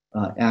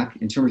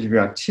in terms of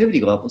your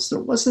activity levels, there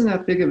wasn't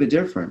that big of a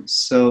difference.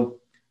 So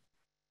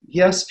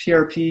yes,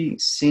 PRP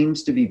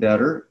seems to be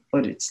better,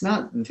 but it's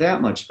not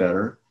that much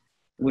better,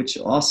 which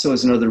also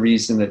is another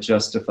reason that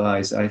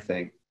justifies, I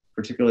think,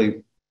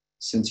 particularly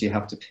since you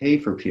have to pay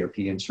for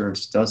PRP,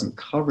 insurance doesn't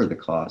cover the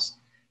cost,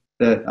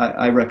 that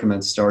I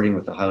recommend starting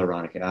with the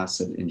hyaluronic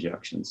acid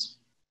injections.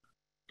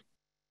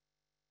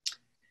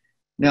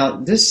 Now,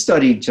 this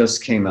study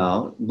just came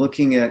out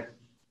looking at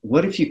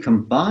what if you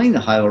combine the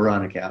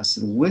hyaluronic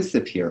acid with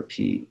the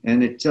PRP,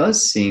 and it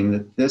does seem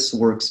that this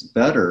works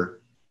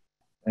better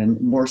and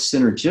more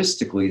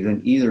synergistically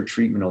than either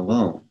treatment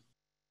alone.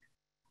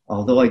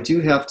 Although I do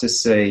have to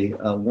say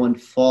one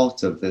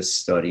fault of this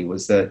study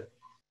was that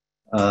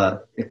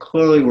it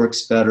clearly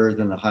works better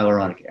than the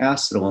hyaluronic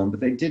acid alone, but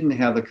they didn't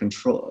have a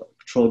control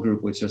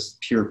group with just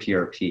pure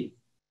PRP.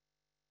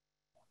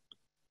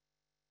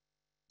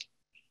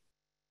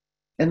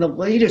 And the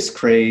latest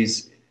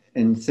craze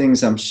and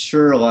things I'm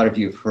sure a lot of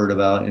you have heard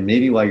about, and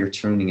maybe why you're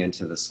tuning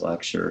into this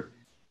lecture,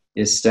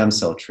 is stem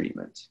cell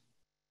treatment.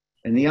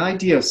 And the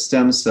idea of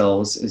stem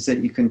cells is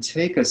that you can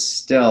take a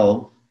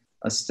cell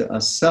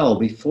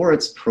before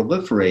it's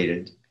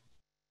proliferated,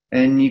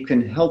 and you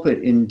can help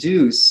it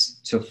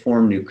induce to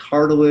form new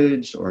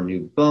cartilage or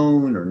new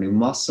bone or new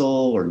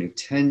muscle or new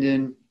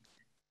tendon.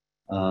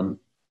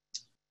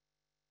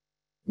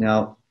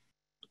 Now,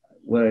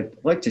 what I'd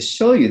like to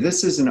show you,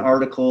 this is an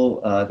article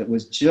that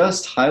was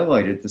just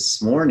highlighted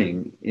this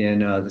morning in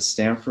the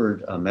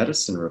Stanford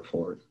Medicine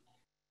Report.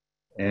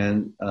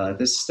 And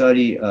this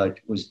study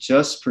was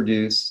just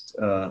produced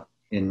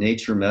in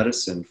Nature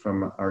Medicine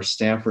from our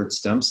Stanford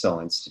Stem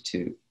Cell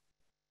Institute.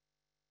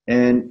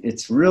 And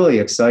it's really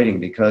exciting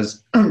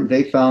because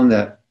they found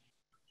that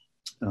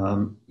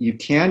you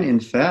can, in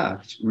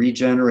fact,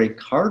 regenerate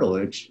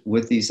cartilage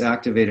with these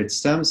activated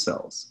stem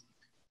cells.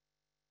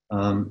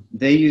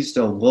 They used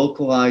a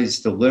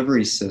localized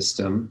delivery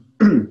system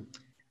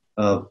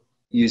of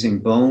using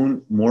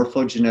bone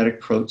morphogenetic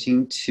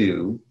protein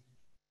 2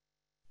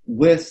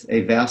 with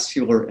a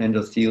vascular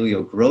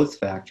endothelial growth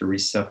factor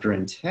receptor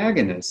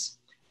antagonist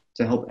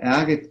to help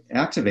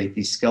activate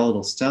these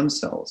skeletal stem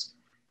cells.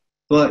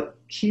 But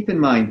keep in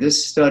mind,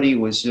 this study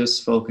was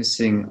just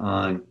focusing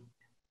on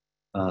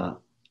an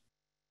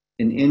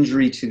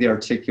injury to the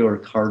articular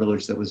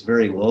cartilage that was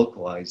very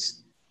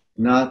localized,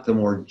 not the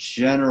more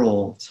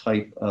general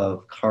type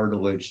of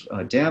cartilage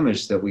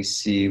damage that we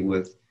see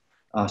with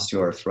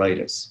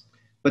osteoarthritis.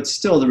 But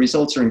still, the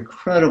results are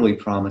incredibly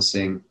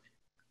promising.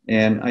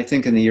 And I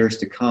think in the years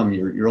to come,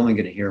 you're only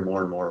going to hear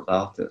more and more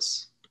about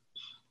this.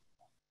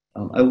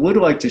 I would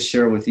like to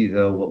share with you,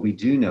 though, what we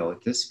do know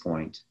at this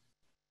point.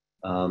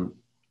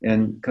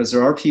 And because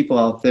there are people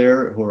out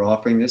there who are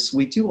offering this,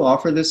 we do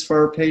offer this for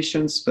our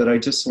patients, but I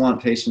just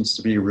want patients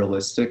to be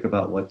realistic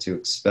about what to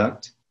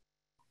expect.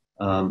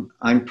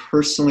 I'm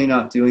personally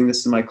not doing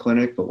this in my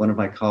clinic, but one of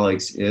my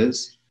colleagues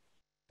is.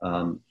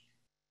 And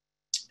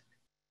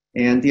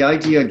the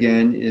idea,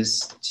 again,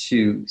 is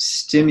to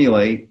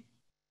stimulate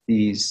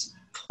these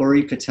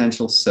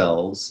pluripotential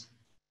cells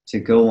to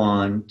go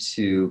on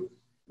to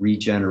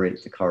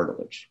regenerate the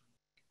cartilage.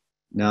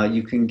 Now,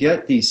 you can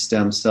get these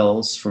stem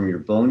cells from your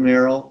bone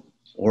marrow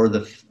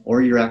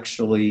or you're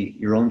actually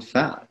your own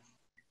fat.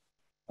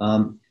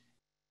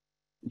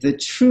 The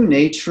true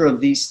nature of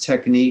these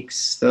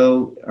techniques,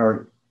 though,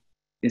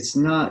 it's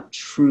not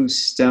true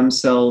stem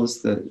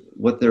cells.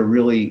 What they're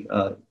really,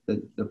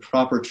 the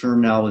proper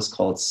term now is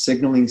called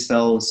signaling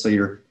cells. So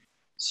you're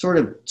sort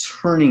of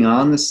turning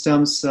on the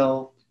stem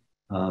cell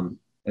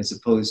as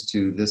opposed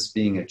to this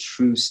being a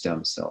true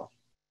stem cell.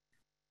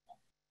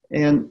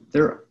 And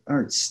there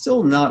are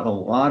still not a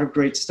lot of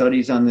great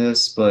studies on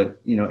this, but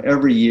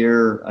every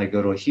year I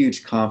go to a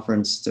huge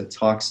conference that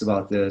talks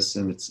about this,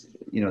 and it's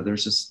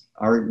there's just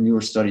newer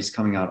studies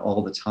coming out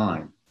all the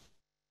time.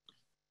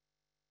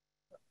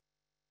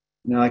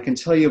 Now I can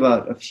tell you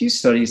about a few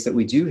studies that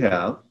we do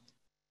have.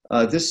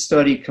 This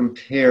study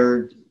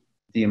compared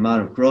the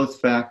amount of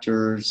growth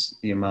factors,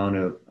 the amount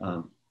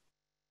of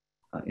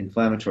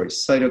inflammatory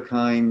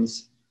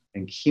cytokines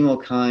and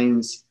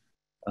chemokines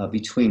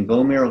between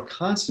bone marrow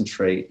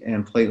concentrate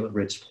and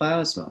platelet-rich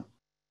plasma.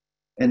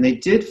 And they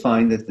did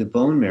find that the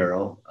bone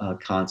marrow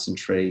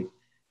concentrate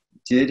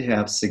did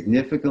have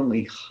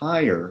significantly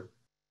higher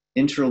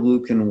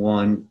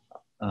interleukin-1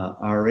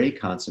 RA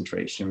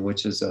concentration,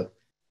 which is a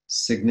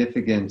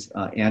significant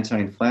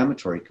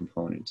anti-inflammatory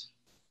component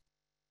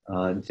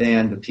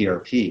than the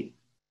PRP.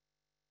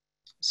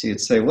 So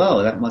you'd say,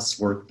 well, that must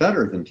work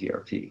better than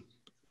PRP.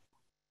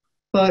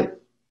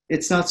 But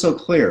it's not so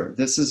clear.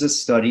 This is a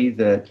study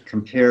that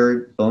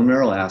compared bone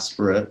marrow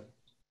aspirate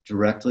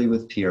directly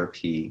with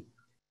PRP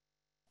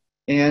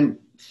and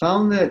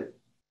found that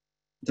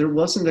there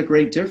wasn't a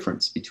great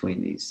difference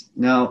between these.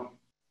 Now,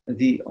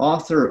 the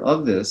author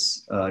of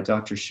this,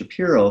 Dr.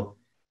 Shapiro,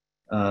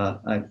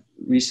 I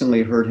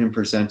recently heard him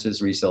present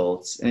his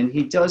results, and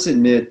he does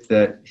admit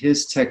that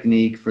his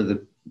technique for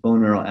the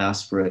bone marrow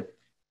aspirate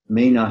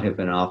may not have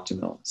been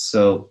optimal.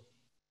 So,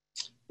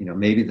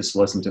 maybe this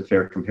wasn't a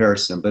fair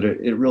comparison, but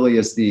it really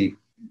is the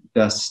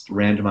best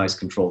randomized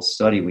controlled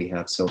study we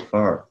have so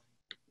far.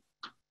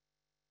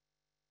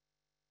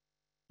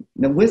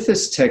 Now, with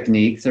this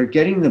technique, they're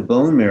getting the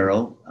bone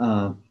marrow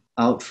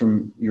out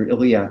from your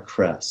iliac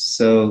crest.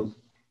 So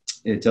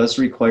it does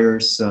require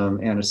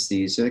some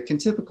anesthesia. It can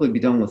typically be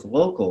done with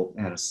local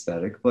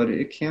anesthetic, but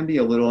it can be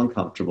a little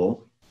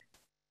uncomfortable.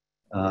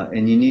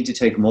 And you need to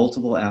take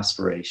multiple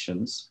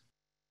aspirations.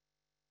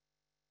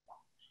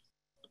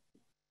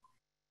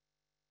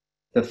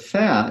 The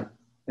fat,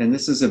 and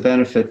this is a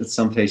benefit that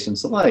some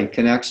patients like,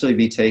 can actually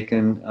be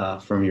taken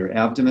from your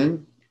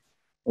abdomen,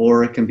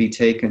 or it can be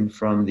taken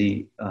from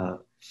the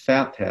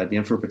fat pad, the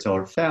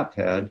infrapatellar fat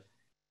pad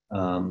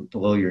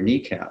below your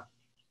kneecap.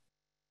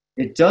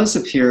 It does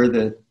appear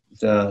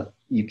that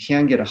you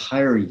can get a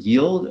higher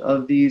yield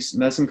of these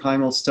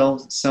mesenchymal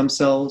stem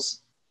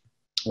cells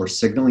or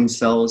signaling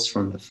cells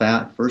from the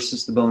fat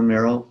versus the bone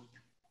marrow.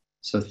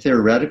 So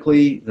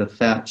theoretically, the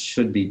fat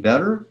should be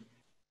better.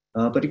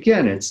 But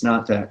again, it's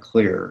not that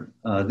clear.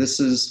 This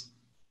is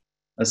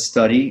a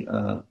study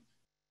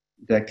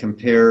that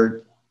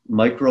compared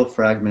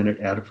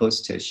microfragmented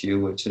adipose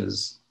tissue, which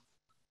is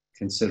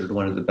considered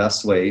one of the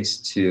best ways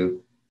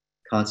to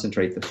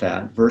concentrate the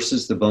fat,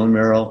 versus the bone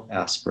marrow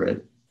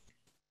aspirate.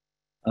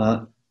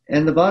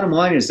 And the bottom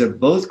line is that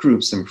both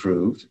groups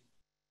improved,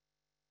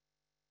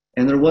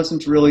 and there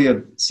wasn't really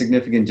a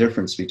significant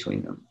difference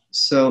between them.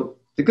 So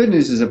the good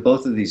news is that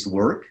both of these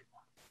work.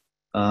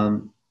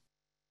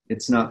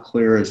 It's not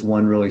clear is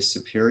one really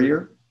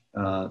superior.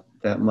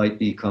 That might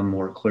become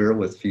more clear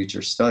with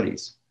future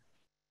studies.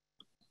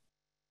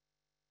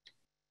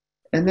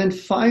 And then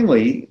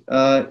finally,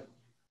 a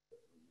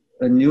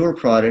newer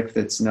product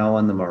that's now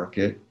on the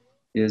market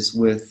is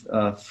with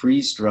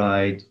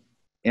freeze-dried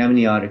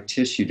amniotic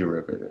tissue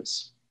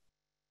derivatives.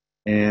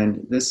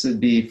 And this would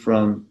be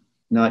from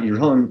not your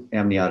own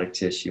amniotic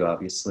tissue,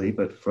 obviously,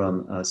 but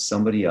from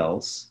somebody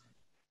else.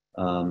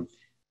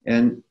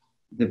 And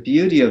the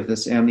beauty of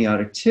this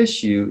amniotic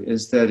tissue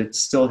is that it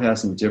still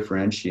hasn't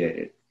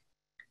differentiated.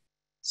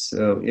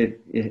 So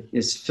it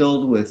is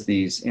filled with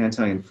these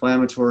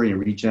anti-inflammatory and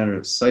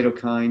regenerative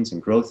cytokines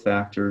and growth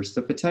factors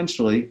that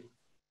potentially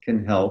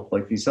can help,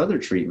 like these other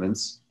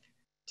treatments,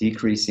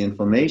 decrease the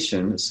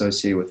inflammation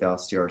associated with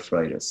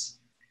osteoarthritis.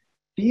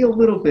 Be a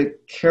little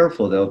bit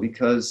careful, though,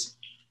 because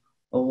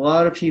a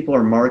lot of people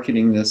are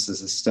marketing this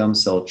as a stem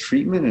cell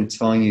treatment and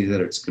telling you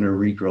that it's going to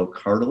regrow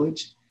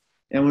cartilage.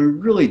 And we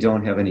really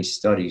don't have any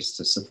studies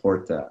to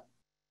support that.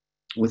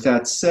 With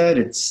that said,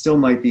 it still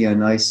might be a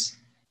nice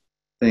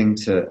thing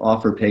to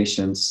offer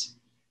patients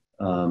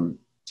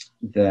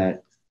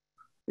that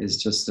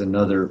is just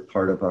another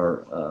part of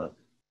our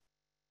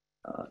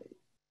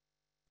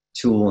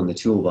tool in the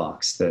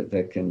toolbox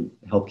that can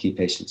help keep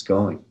patients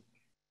going.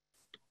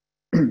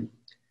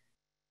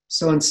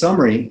 So in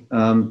summary,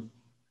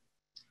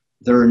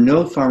 there are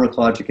no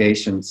pharmacologic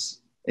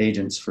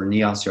agents for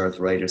knee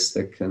osteoarthritis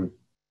that can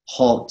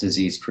halt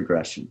disease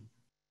progression.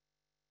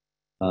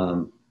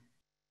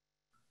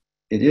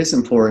 it is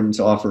important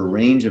to offer a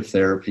range of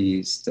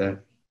therapies that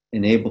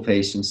enable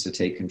patients to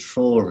take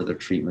control over the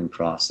treatment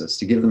process,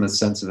 to give them a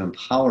sense of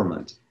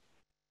empowerment.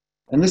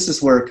 And this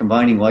is where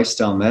combining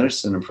lifestyle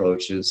medicine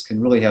approaches can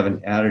really have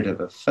an additive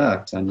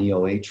effect on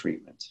EOA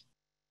treatment.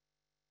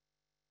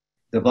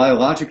 The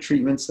biologic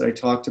treatments that I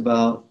talked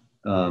about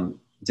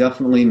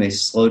definitely may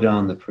slow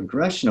down the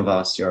progression of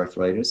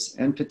osteoarthritis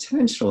and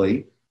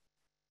potentially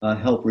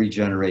help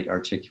regenerate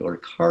articular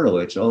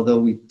cartilage, although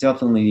we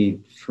definitely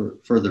need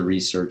further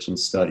research and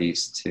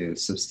studies to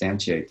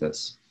substantiate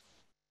this.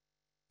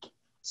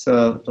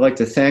 So I'd like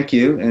to thank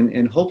you,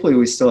 and hopefully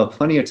we still have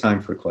plenty of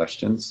time for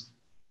questions.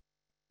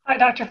 Hi,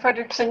 Dr.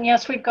 Fredericson.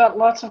 Yes, we've got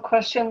lots of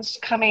questions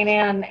coming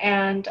in,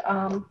 and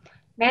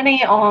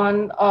many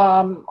on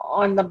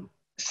the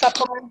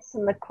supplements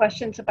and the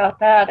questions about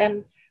that.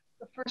 And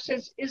the first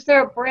is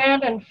there a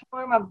brand and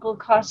form of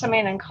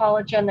glucosamine and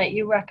collagen that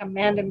you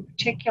recommend in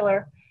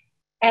particular?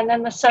 And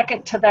then the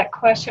second to that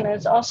question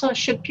is also,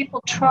 should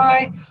people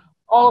try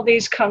all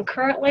these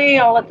concurrently,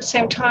 all at the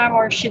same time,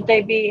 or should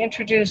they be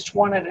introduced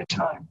one at a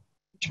time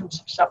in terms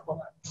of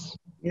supplements?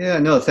 Yeah,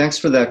 no, thanks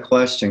for that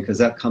question, because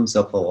that comes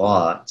up a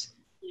lot.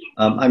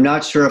 I'm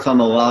not sure if I'm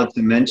allowed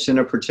to mention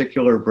a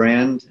particular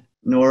brand,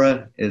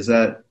 Nora. Is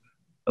that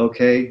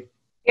okay?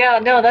 Yeah,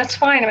 no, that's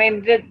fine. I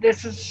mean,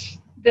 this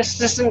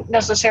isn't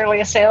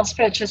necessarily a sales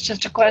pitch. It's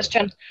just a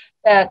question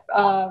that,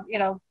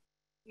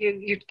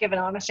 you'd give an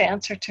honest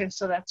answer to,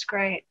 so that's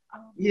great.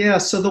 Yeah,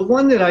 so the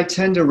one that I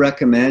tend to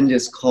recommend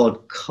is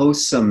called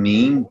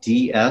Cosamine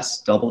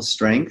DS double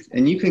strength,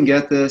 and you can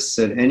get this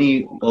at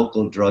any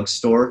local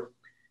drugstore.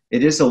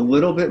 It is a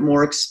little bit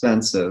more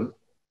expensive,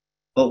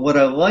 but what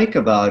I like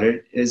about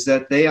it is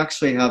that they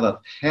actually have a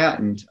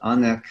patent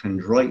on that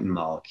chondroitin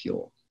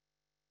molecule.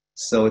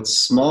 So it's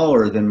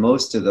smaller than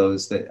most of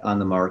those that on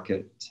the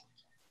market,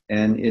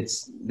 and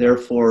it's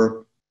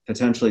therefore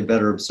potentially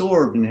better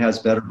absorbed and has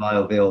better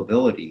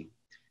bioavailability.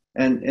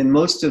 And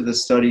most of the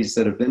studies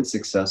that have been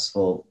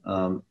successful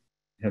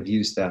have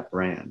used that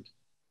brand,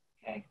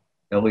 Okay.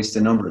 At least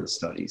a number of the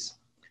studies.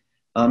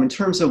 In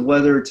terms of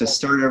whether to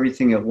start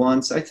everything at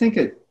once, I think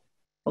a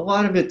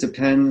lot of it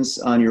depends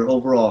on your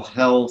overall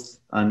health,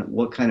 on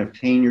what kind of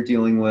pain you're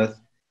dealing with.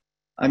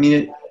 I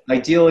mean,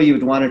 ideally, you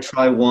would want to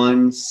try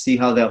one, see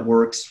how that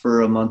works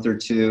for a month or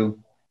two,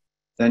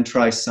 then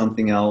try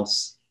something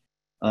else.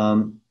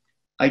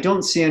 I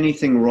don't see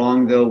anything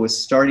wrong, though, with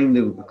starting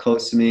the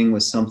glucosamine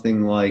with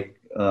something like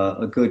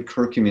a good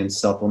curcumin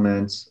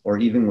supplement or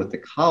even with the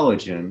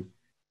collagen,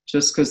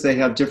 just because they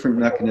have different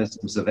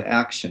mechanisms of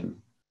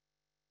action.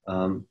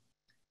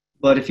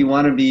 But if you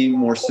want to be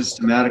more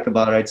systematic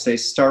about it, I'd say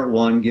start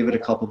one, give it a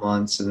couple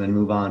months, and then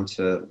move on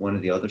to one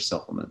of the other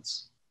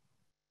supplements.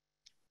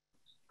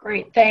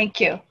 Great,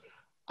 thank you.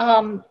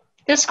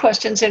 This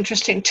question's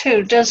interesting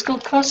too. Does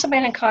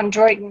glucosamine and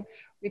chondroitin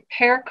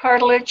repair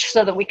cartilage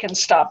so that we can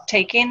stop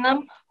taking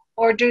them,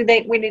 or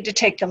we need to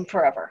take them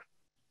forever?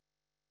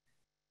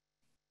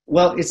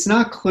 Well, it's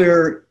not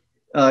clear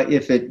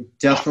if it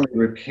definitely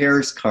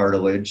repairs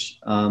cartilage.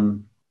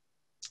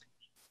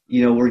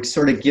 We're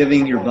sort of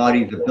giving your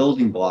body the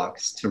building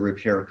blocks to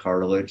repair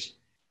cartilage.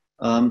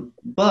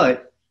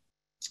 But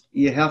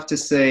you have to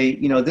say,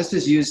 this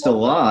is used a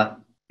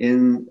lot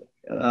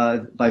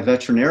by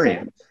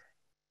veterinarians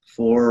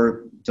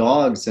for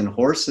dogs and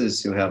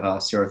horses who have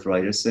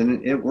osteoarthritis,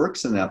 and it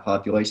works in that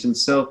population.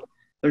 So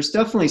there's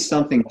definitely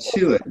something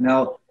to it.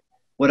 Now,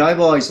 what I've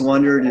always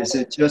wondered, is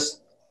it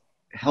just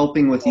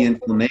helping with the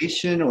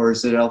inflammation, or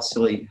is it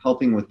actually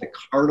helping with the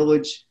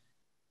cartilage?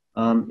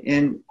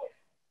 And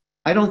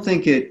I don't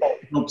think it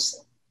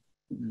helps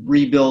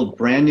rebuild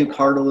brand new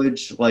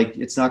cartilage. Like,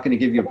 it's not going to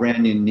give you a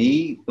brand new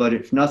knee, but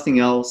if nothing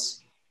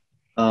else,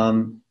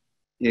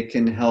 it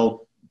can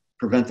help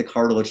prevent the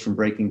cartilage from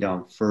breaking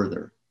down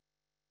further.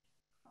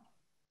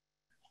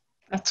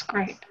 That's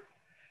great.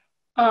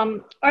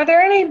 Are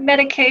there any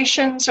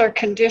medications or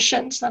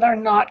conditions that are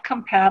not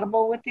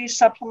compatible with these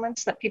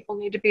supplements that people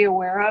need to be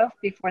aware of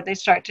before they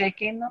start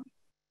taking them?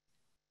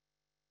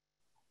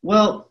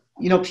 Well,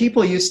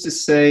 people used to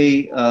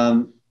say,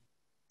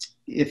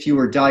 if you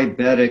were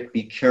diabetic,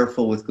 be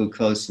careful with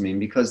glucosamine,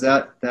 because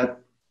that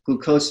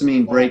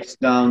glucosamine breaks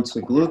down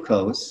to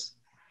glucose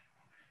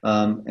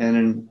and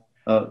an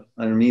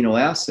amino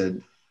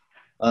acid.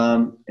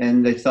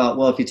 And they thought,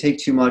 well, if you take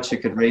too much,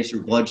 it could raise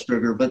your blood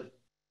sugar, but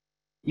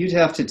you'd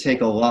have to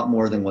take a lot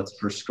more than what's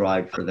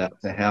prescribed for that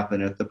to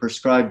happen. At the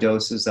prescribed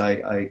doses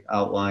I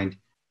outlined,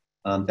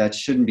 that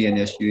shouldn't be an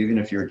issue, even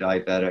if you're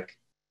diabetic.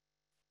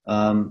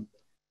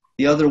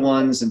 The other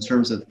ones, in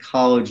terms of the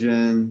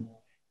collagen,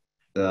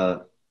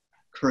 the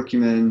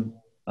curcumin,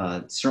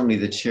 certainly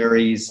the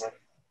cherries,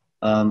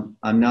 I'm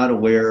not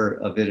aware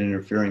of it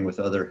interfering with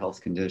other health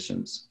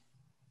conditions.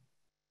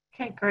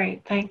 Okay,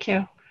 great, thank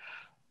you.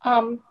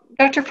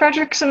 Dr.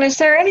 Fredericson, is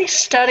there any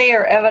study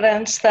or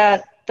evidence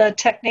that the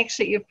techniques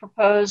that you've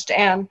proposed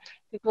and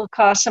the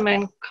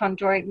glucosamine,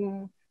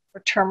 chondroitin,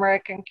 or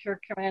turmeric and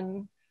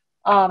curcumin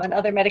and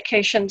other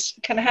medications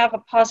can have a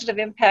positive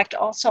impact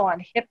also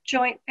on hip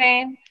joint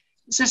pain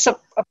Is this a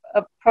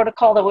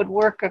protocol that would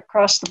work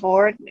across the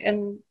board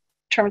in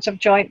terms of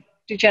joint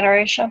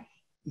degeneration?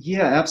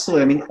 Yeah,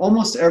 absolutely. I mean,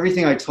 almost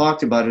everything I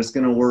talked about is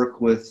going to work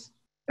with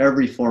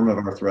every form of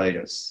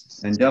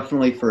arthritis, and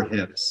definitely for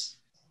hips.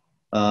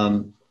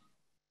 Um,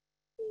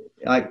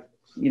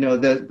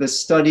 the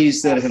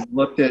studies that have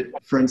looked at,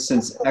 for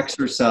instance,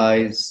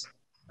 exercise,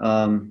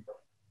 seems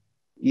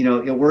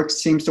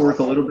to work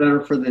a little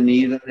better for the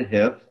knee than the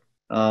hip,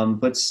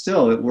 but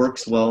still it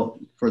works well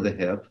for the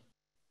hip.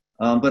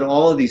 But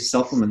all of these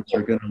supplements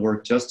are going to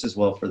work just as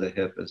well for the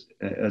hip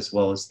as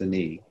well as the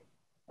knee.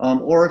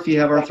 Or if you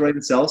have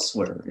arthritis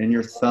elsewhere in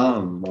your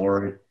thumb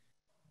or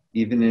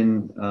even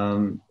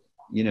in,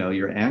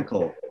 your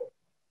ankle,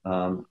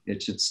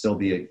 it should still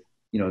be,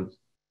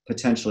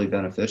 potentially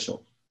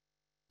beneficial.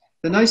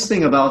 The nice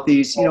thing about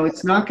these,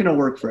 it's not going to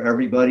work for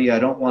everybody. I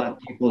don't want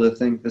people to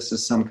think this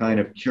is some kind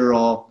of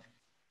cure-all,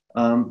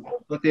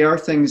 but they are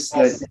things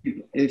that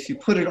if you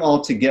put it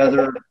all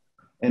together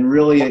and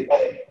really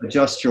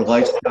adjust your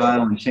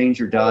lifestyle and change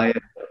your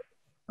diet,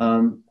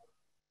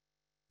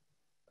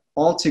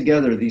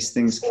 altogether, these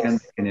things can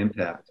make an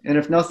impact. And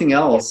if nothing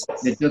else,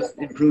 it just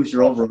improves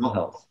your overall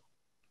health.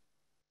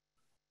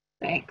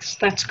 Thanks.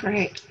 That's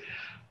great.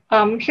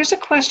 Here's a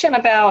question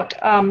about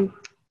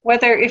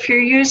whether if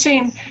you're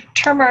using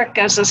turmeric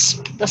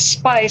as the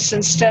spice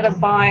instead of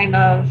buying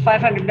a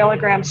 500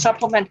 milligram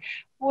supplement,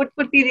 what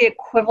would be the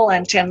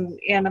equivalent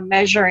in a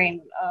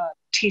measuring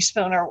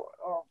teaspoon or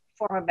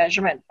form of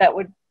measurement that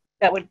would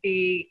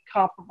be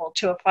comparable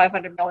to a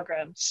 500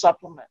 milligram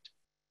supplement?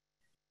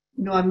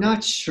 I'm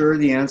not sure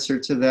the answer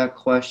to that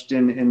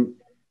question. And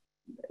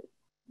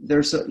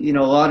there's, a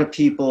lot of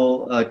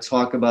people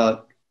talk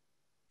about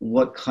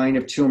what kind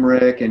of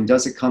turmeric and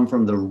does it come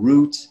from the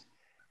root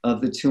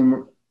of the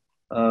turmeric?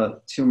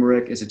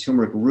 Is it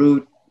turmeric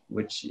root,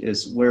 which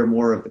is where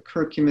more of the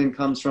curcumin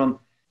comes from?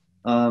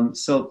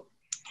 So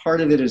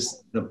part of it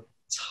is the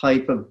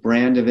type of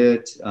brand of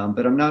it,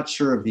 but I'm not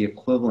sure of the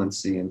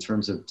equivalency in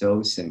terms of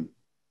dosing.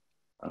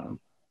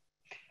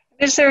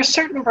 Is there a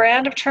certain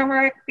brand of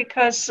turmeric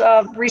because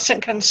of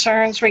recent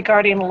concerns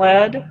regarding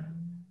lead?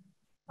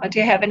 Do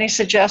you have any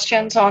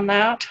suggestions on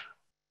that?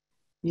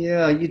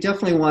 Yeah, you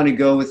definitely want to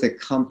go with a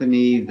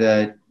company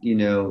that,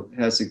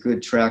 has a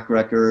good track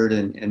record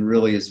and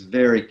really is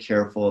very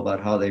careful about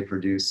how they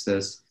produce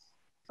this.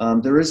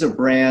 There is a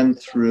brand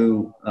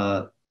through,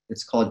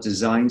 it's called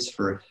Designs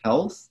for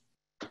Health,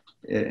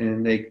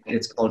 and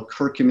it's called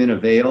Curcumin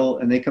Avail,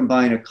 and they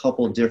combine a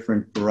couple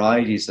different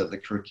varieties of the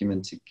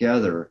curcumin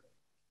together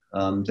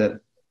that,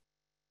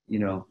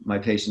 my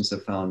patients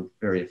have found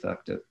very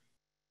effective.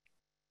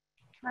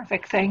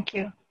 Terrific, thank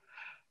you.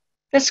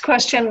 This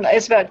question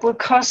is about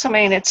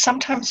glucosamine. It's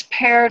sometimes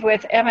paired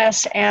with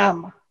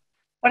MSM.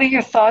 What are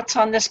your thoughts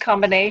on this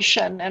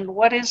combination, and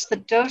what is the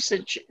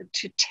dosage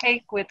to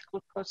take with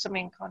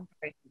glucosamine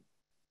concentrate?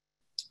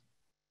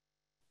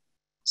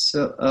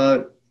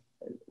 So,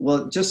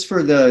 just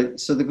for the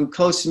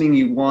glucosamine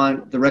you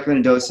want, the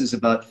recommended dose is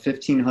about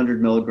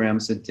 1,500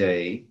 milligrams a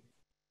day.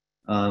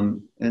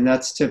 And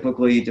that's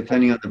typically,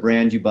 depending on the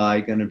brand you buy,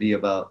 going to be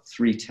about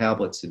 3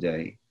 tablets a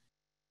day.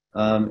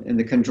 And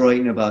the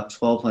chondroitin about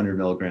 1,200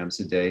 milligrams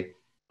a day.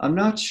 I'm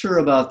not sure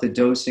about the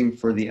dosing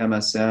for the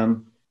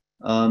MSM.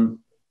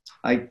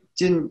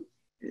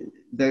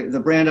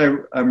 The brand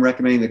I'm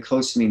recommending, the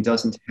cosamine,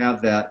 doesn't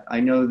have that. I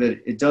know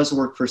that it does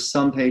work for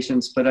some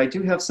patients, but I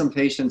do have some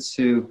patients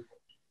who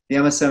the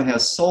MSM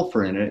has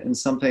sulfur in it, and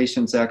some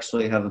patients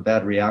actually have a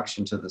bad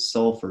reaction to the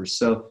sulfur.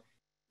 So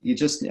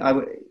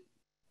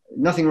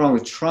nothing wrong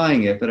with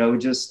trying it, but I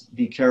would just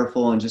be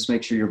careful and just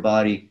make sure your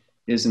body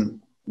isn't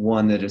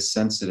one that is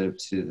sensitive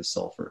to the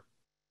sulfur.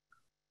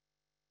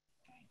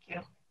 Thank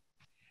you.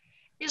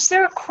 Is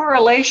there a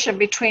correlation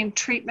between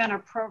treatment or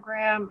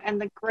program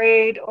and the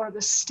grade or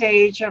the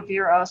stage of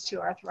your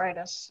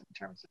osteoarthritis in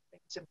terms of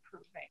things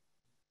improving?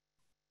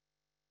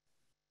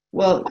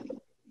 Well,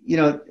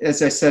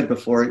 as I said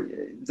before,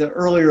 the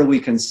earlier we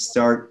can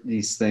start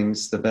these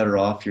things, the better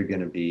off you're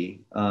going to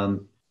be.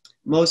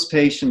 Most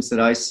patients that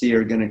I see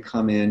are going to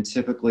come in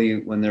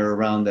typically when they're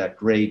around that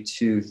grade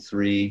 2,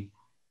 3.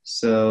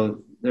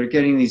 So they're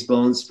getting these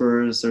bone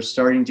spurs. They're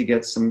starting to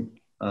get some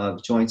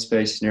joint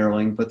space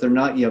narrowing, but they're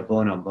not yet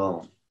bone on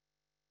bone.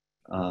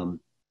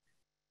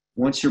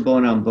 Once you're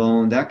bone on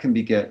bone, that can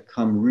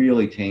become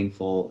really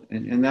painful,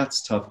 and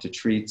that's tough to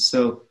treat.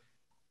 So,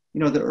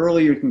 the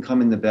earlier you can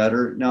come in, the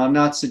better. Now, I'm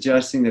not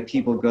suggesting that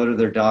people go to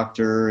their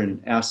doctor and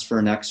ask for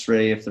an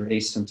x-ray if they're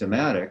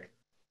asymptomatic,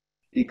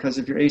 because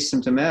if you're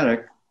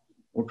asymptomatic,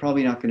 we're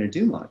probably not going to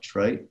do much,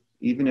 right?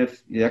 Even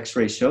if the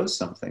x-ray shows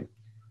something.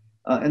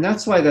 And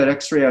that's why that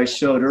x-ray I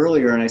showed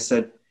earlier, and I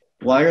said,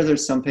 why are there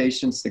some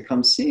patients that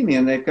come see me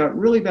and they've got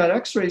really bad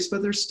x-rays,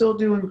 but they're still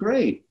doing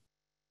great?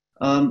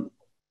 And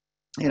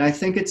I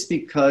think it's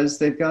because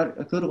they've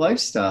got a good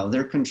lifestyle.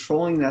 They're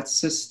controlling that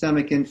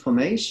systemic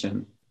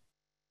inflammation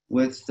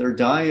with their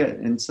diet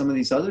and some of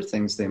these other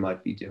things they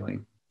might be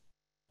doing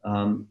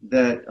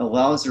that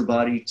allows their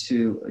body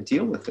to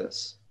deal with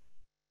this.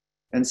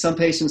 And some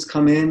patients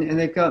come in and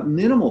they've got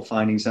minimal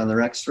findings on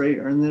their x-ray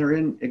and they're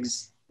in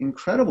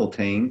incredible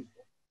pain.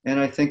 And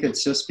I think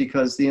it's just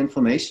because the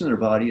inflammation in their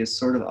body is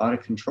sort of out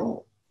of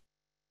control.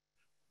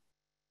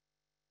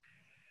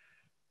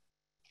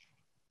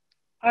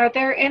 Are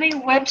there any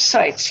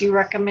websites you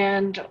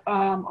recommend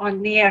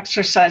on knee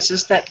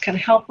exercises that can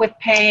help with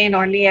pain,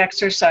 or knee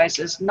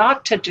exercises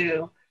not to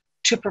do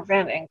to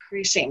prevent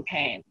increasing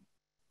pain?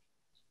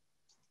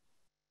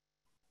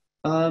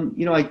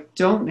 I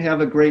don't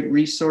have a great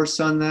resource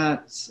on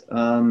that.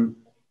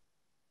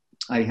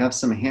 I have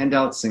some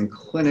handouts in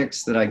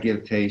clinics that I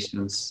give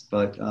patients,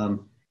 but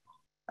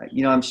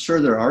I'm sure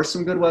there are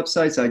some good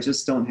websites. I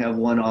just don't have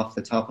one off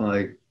the top of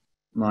my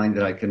mind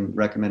that I can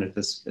recommend at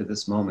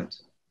this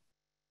moment.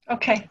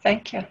 Okay,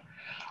 thank you.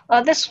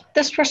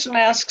 This person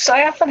asks,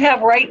 I often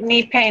have right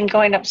knee pain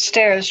going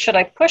upstairs. Should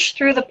I push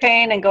through the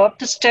pain and go up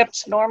the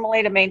steps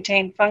normally to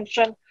maintain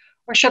function,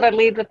 or should I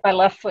lead with my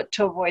left foot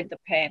to avoid the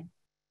pain?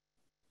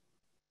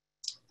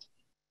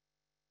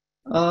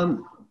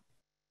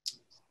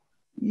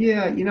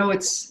 Yeah,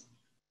 it's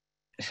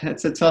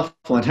a tough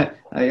one.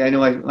 I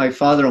know my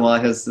father-in-law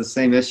has the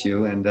same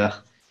issue, and I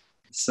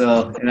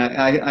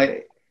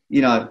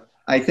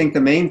think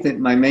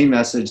my main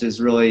message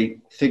is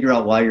really figure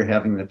out why you're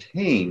having the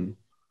pain,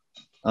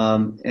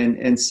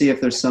 and see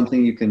if there's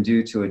something you can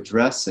do to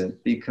address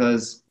it,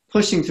 because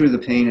pushing through the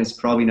pain is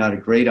probably not a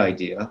great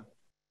idea.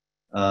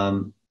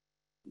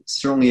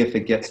 Certainly if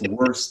it gets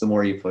worse, the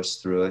more you push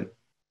through it.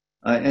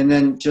 And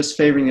then just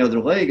favoring the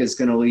other leg is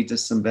going to lead to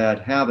some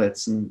bad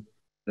habits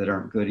that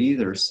aren't good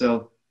either.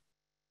 So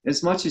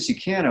as much as you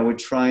can, I would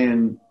try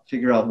and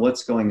figure out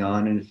what's going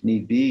on. And if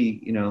need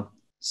be,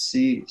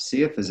 see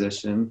a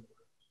physician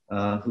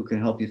who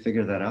can help you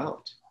figure that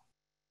out.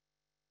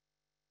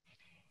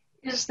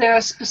 Is there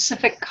a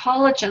specific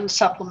collagen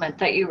supplement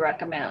that you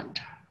recommend?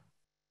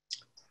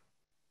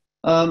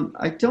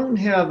 I don't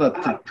have a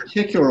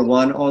particular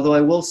one, although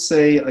I will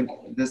say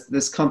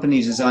this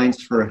company,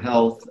 Designs for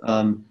Health,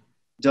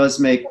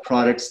 does make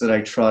products that I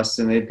trust,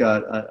 and they've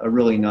got a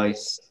really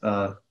nice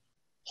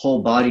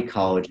whole body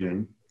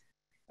collagen.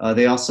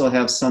 They also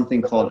have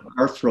something called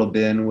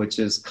Arthrobin, which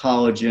is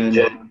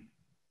collagen,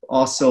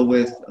 also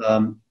with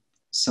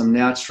some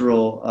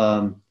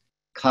natural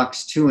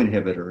COX-2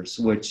 inhibitors,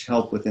 which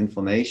help with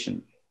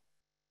inflammation.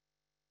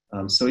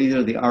 So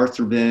either the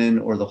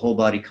Arthrobin or the whole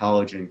body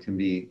collagen can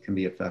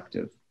be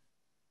effective.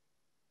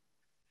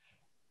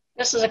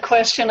 This is a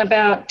question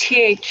about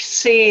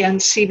THC and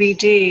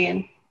CBD.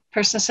 And the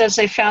person says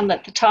they found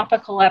that the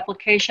topical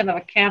application of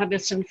a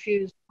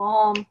cannabis-infused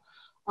balm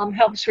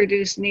helps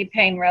reduce knee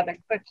pain rather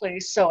quickly,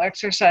 so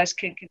exercise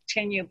can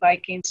continue,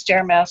 biking,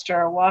 Stairmaster,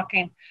 or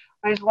walking.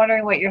 I was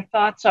wondering what your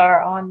thoughts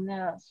are on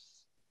this.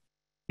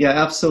 Yeah,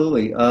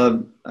 absolutely.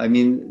 I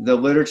mean, the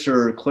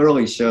literature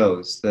clearly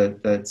shows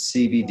that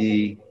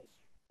CBD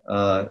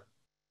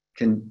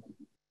can,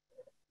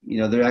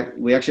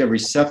 we actually have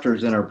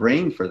receptors in our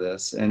brain for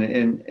this, and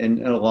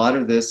a lot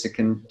of this, it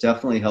can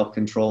definitely help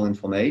control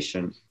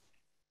inflammation.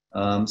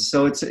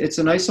 So it's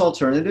a nice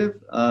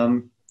alternative.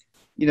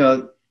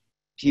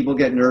 People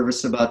get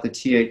nervous about the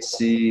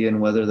THC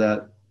and whether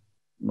that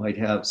might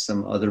have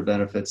some other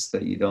benefits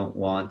that you don't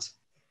want.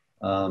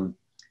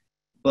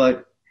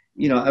 But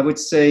I would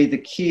say the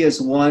key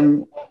is,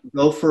 one,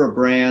 go for a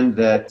brand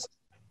that,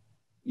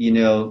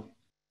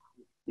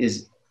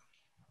 is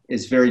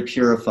very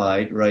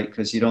purified, right?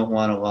 Because you don't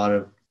want a lot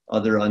of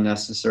other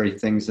unnecessary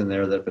things in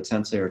there that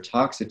potentially are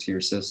toxic to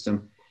your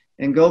system.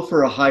 And go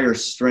for a higher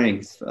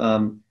strength.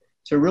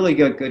 To really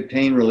get good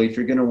pain relief,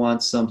 you're going to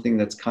want something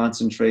that's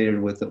concentrated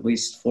with at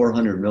least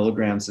 400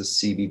 milligrams of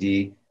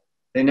CBD.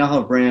 They now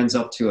have brands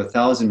up to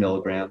 1,000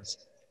 milligrams.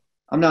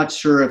 I'm not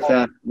sure if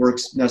that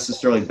works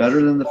necessarily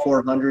better than the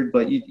 400,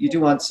 but you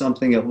do want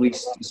something at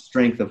least the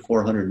strength of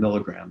 400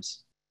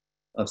 milligrams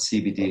of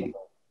CBD.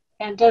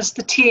 And does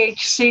the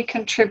THC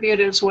contribute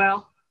as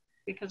well?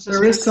 Because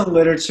there is some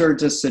literature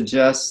to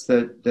suggest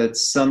that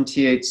some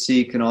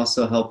THC can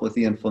also help with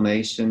the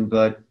inflammation,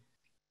 but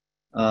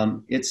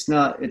it's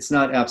not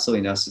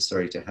absolutely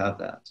necessary to have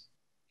that.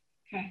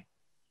 Okay,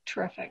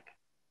 terrific.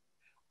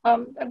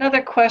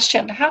 Another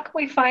question, how can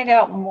we find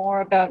out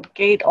more about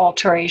gait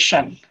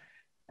alteration?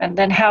 And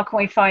then how can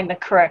we find the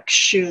correct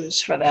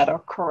shoes for that, or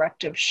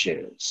corrective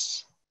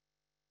shoes?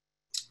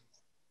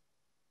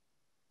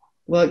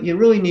 Well, you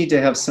really need to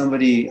have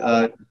somebody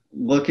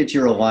look at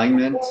your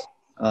alignment.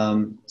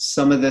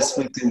 Some of this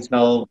we can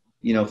tell,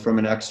 from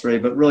an x-ray,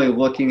 but really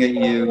looking at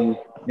you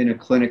in a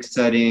clinic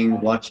setting,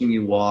 watching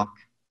you walk,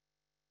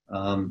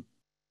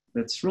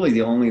 that's really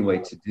the only way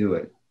to do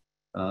it.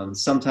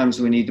 Sometimes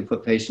we need to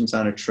put patients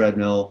on a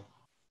treadmill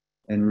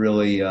and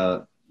really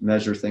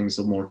measure things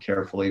a little more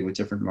carefully with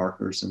different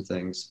markers and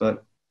things.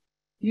 But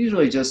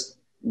usually just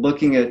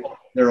looking at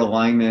their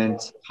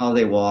alignment, how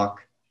they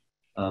walk,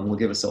 will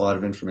give us a lot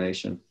of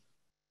information.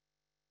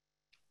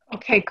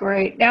 Okay,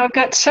 great. Now I've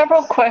got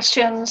several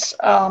questions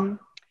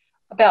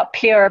about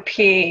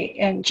PRP.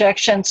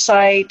 Injection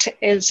site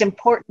is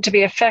important to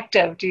be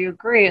effective. Do you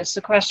agree? Is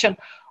the question.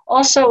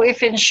 Also,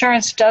 if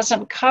insurance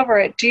doesn't cover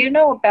it, do you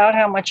know about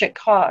how much it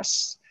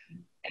costs?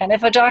 And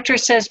if a doctor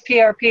says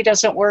PRP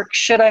doesn't work,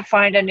 should I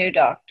find a new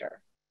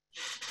doctor?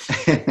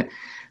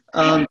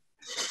 We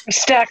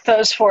stack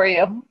those for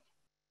you.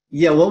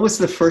 Yeah, what was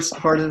the first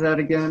part of that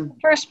again?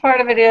 First part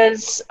of it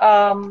is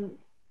PRP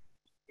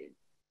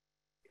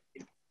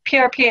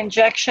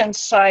injection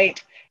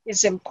site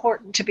is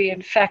important to be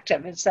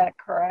effective. Is that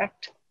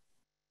correct?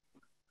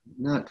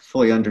 Not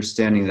fully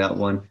understanding that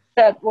one.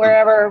 That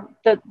wherever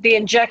the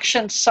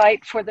injection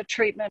site for the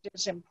treatment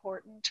is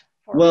important.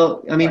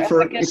 Well, I mean,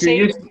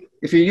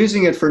 if you're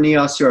using it for knee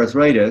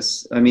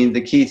osteoarthritis, I mean,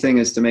 the key thing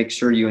is to make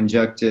sure you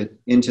inject it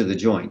into the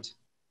joint.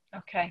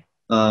 Okay.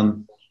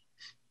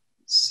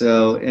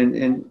 So,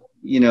 and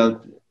you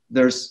know,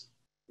 there's,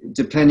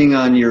 depending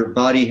on your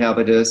body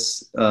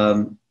habitus,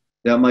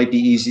 that might be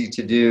easy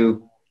to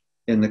do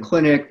in the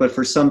clinic, but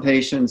for some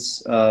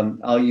patients,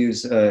 I'll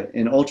use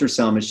an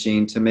ultrasound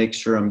machine to make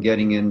sure I'm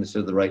getting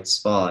into the right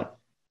spot,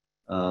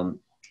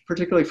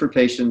 particularly for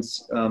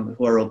patients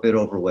who are a bit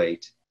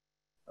overweight.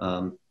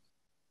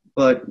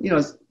 But, you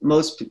know,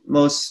 most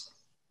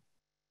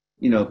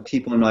you know,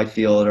 people in my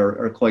field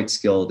are quite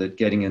skilled at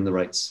getting in the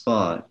right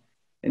spot.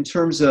 In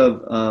terms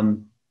of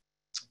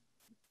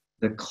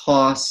the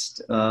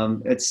cost,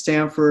 at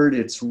Stanford,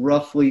 it's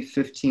roughly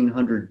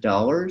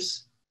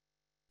 $1,500.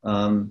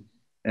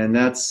 And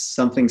that's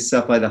something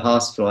set by the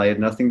hospital. I had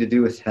nothing to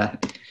do with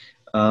that.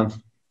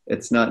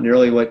 It's not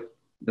nearly what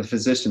the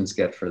physicians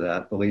get for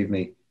that, believe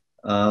me.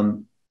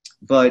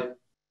 But,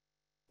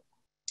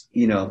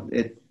 you know,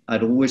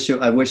 I wish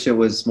it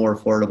was more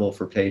affordable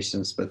for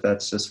patients, but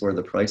that's just where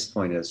the price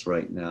point is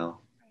right now.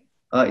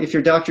 If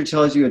your doctor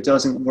tells you it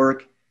doesn't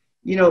work,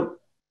 you know,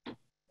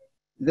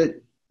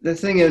 the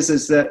thing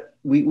is that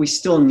we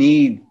still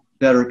need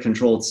better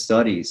controlled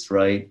studies,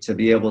 right, to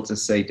be able to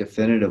say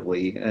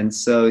definitively. And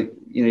so,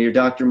 you know, your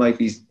doctor might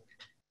be,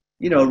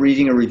 you know,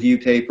 reading a review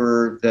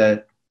paper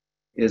that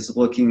is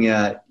looking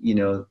at, you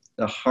know,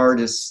 the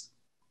hardest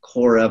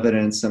core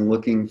evidence and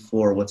looking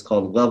for what's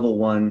called level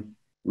 1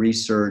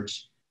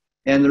 research.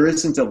 And there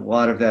isn't a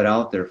lot of that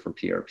out there for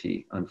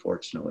PRP,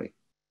 unfortunately.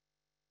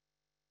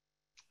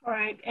 All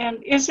right.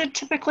 And is it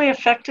typically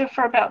effective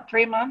for about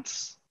 3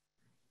 months?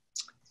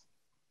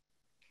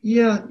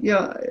 Yeah,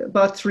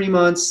 about 3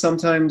 months,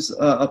 sometimes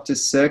up to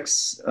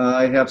 6.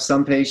 I have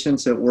some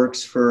patients it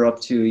works for up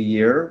to a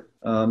year.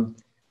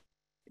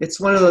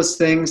 It's one of those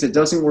things, it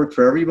doesn't work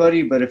for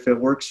everybody, but if it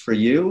works for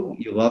you,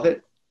 you love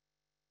it.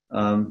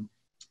 And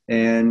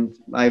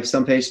I have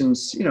some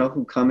patients, you know,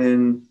 who come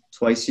in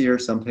twice a year,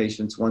 some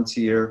patients once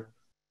a year.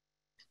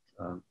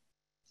 Right.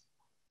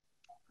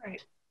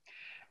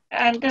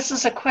 And this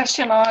is a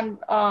question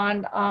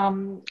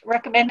on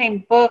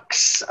recommending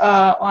books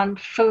on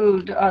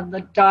food, on the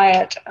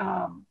diet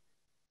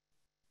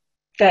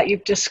that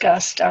you've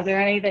discussed. Are there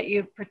any that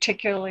you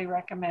particularly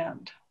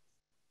recommend?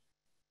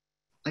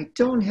 I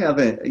don't have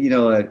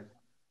a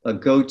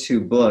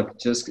go-to book.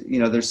 Just, you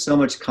know, there's so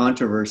much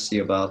controversy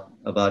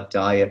about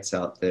diets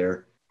out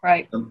there.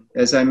 Right.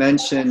 As I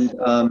mentioned,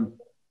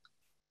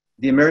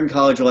 the American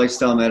College of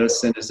Lifestyle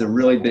Medicine is a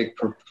really big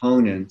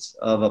proponent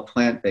of a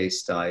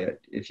plant-based diet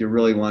if you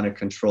really want to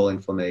control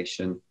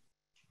inflammation.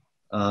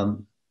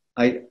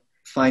 I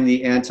find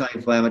the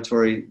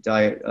anti-inflammatory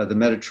diet, the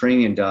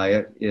Mediterranean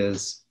diet,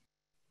 is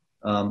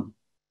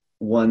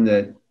one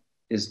that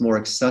is more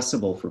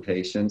accessible for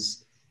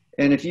patients.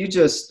 And if you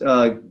just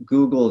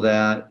Google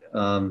that,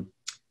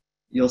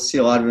 you'll see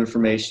a lot of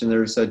information.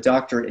 There's a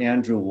Dr.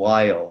 Andrew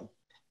Weil,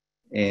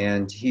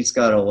 and he's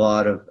got a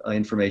lot of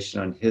information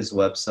on his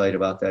website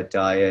about that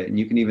diet. And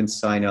you can even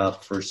sign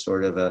up for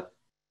sort of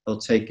he'll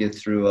take you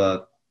through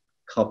a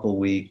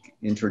couple-week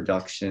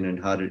introduction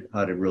and how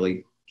to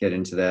really get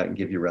into that and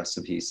give you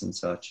recipes and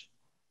such.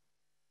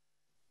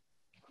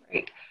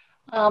 Great.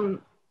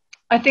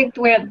 I think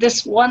we have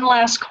this one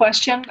last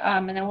question,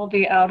 and then we'll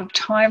be out of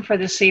time for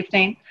this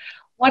evening.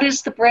 What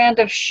is the brand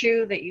of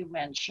shoe that you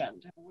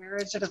mentioned? Where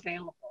is it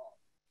available?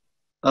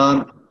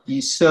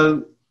 You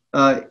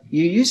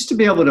used to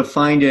be able to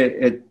find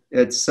it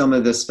at some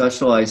of the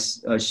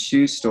specialized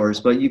shoe stores,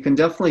 but you can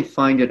definitely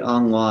find it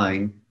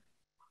online.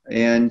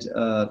 And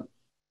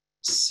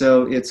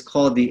so it's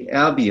called the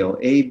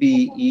ABEO,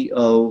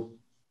 ABEO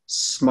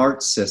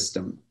Smart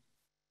System.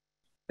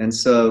 And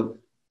so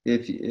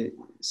if you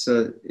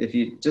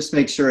just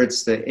make sure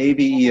it's the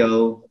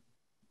ABEO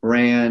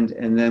brand,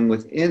 and then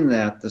within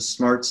that, the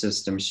Smart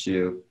System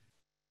shoe.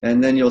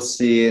 And then you'll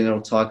see, and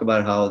it'll talk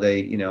about how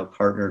they, you know,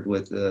 partnered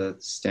with the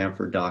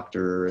Stanford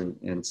doctor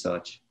and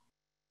such.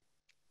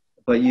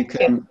 But you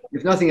can,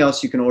 if nothing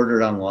else, you can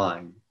order it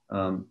online.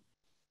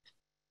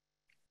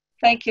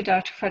 Thank you,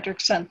 Dr.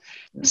 Fredericson.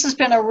 This has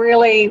been a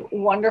really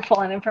wonderful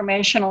and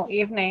informational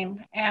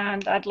evening,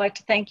 and I'd like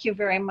to thank you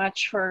very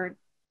much for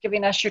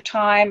giving us your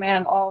time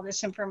and all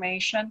this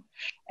information.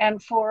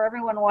 And for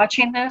everyone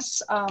watching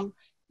this,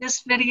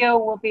 this video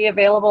will be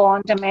available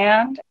on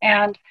demand.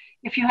 And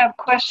if you have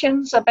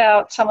questions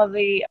about some of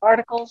the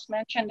articles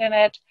mentioned in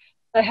it,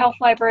 the Health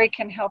Library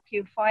can help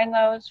you find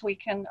those. We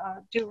can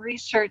do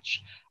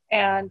research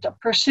and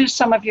pursue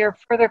some of your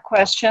further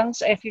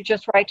questions. If you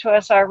just write to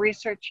us, our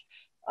research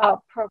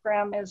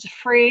program is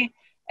free,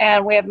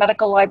 and we have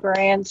medical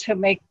librarians who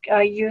make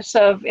use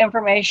of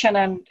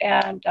information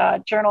and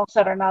journals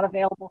that are not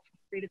available for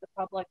free to the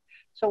public.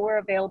 So we're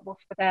available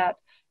for that.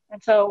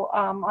 And so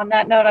on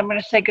that note, I'm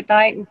going to say good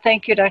night and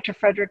thank you, Dr.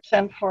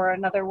 Fredericson, for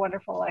another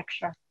wonderful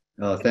lecture.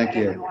 Oh, thank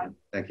you. Everyone.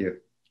 Thank you.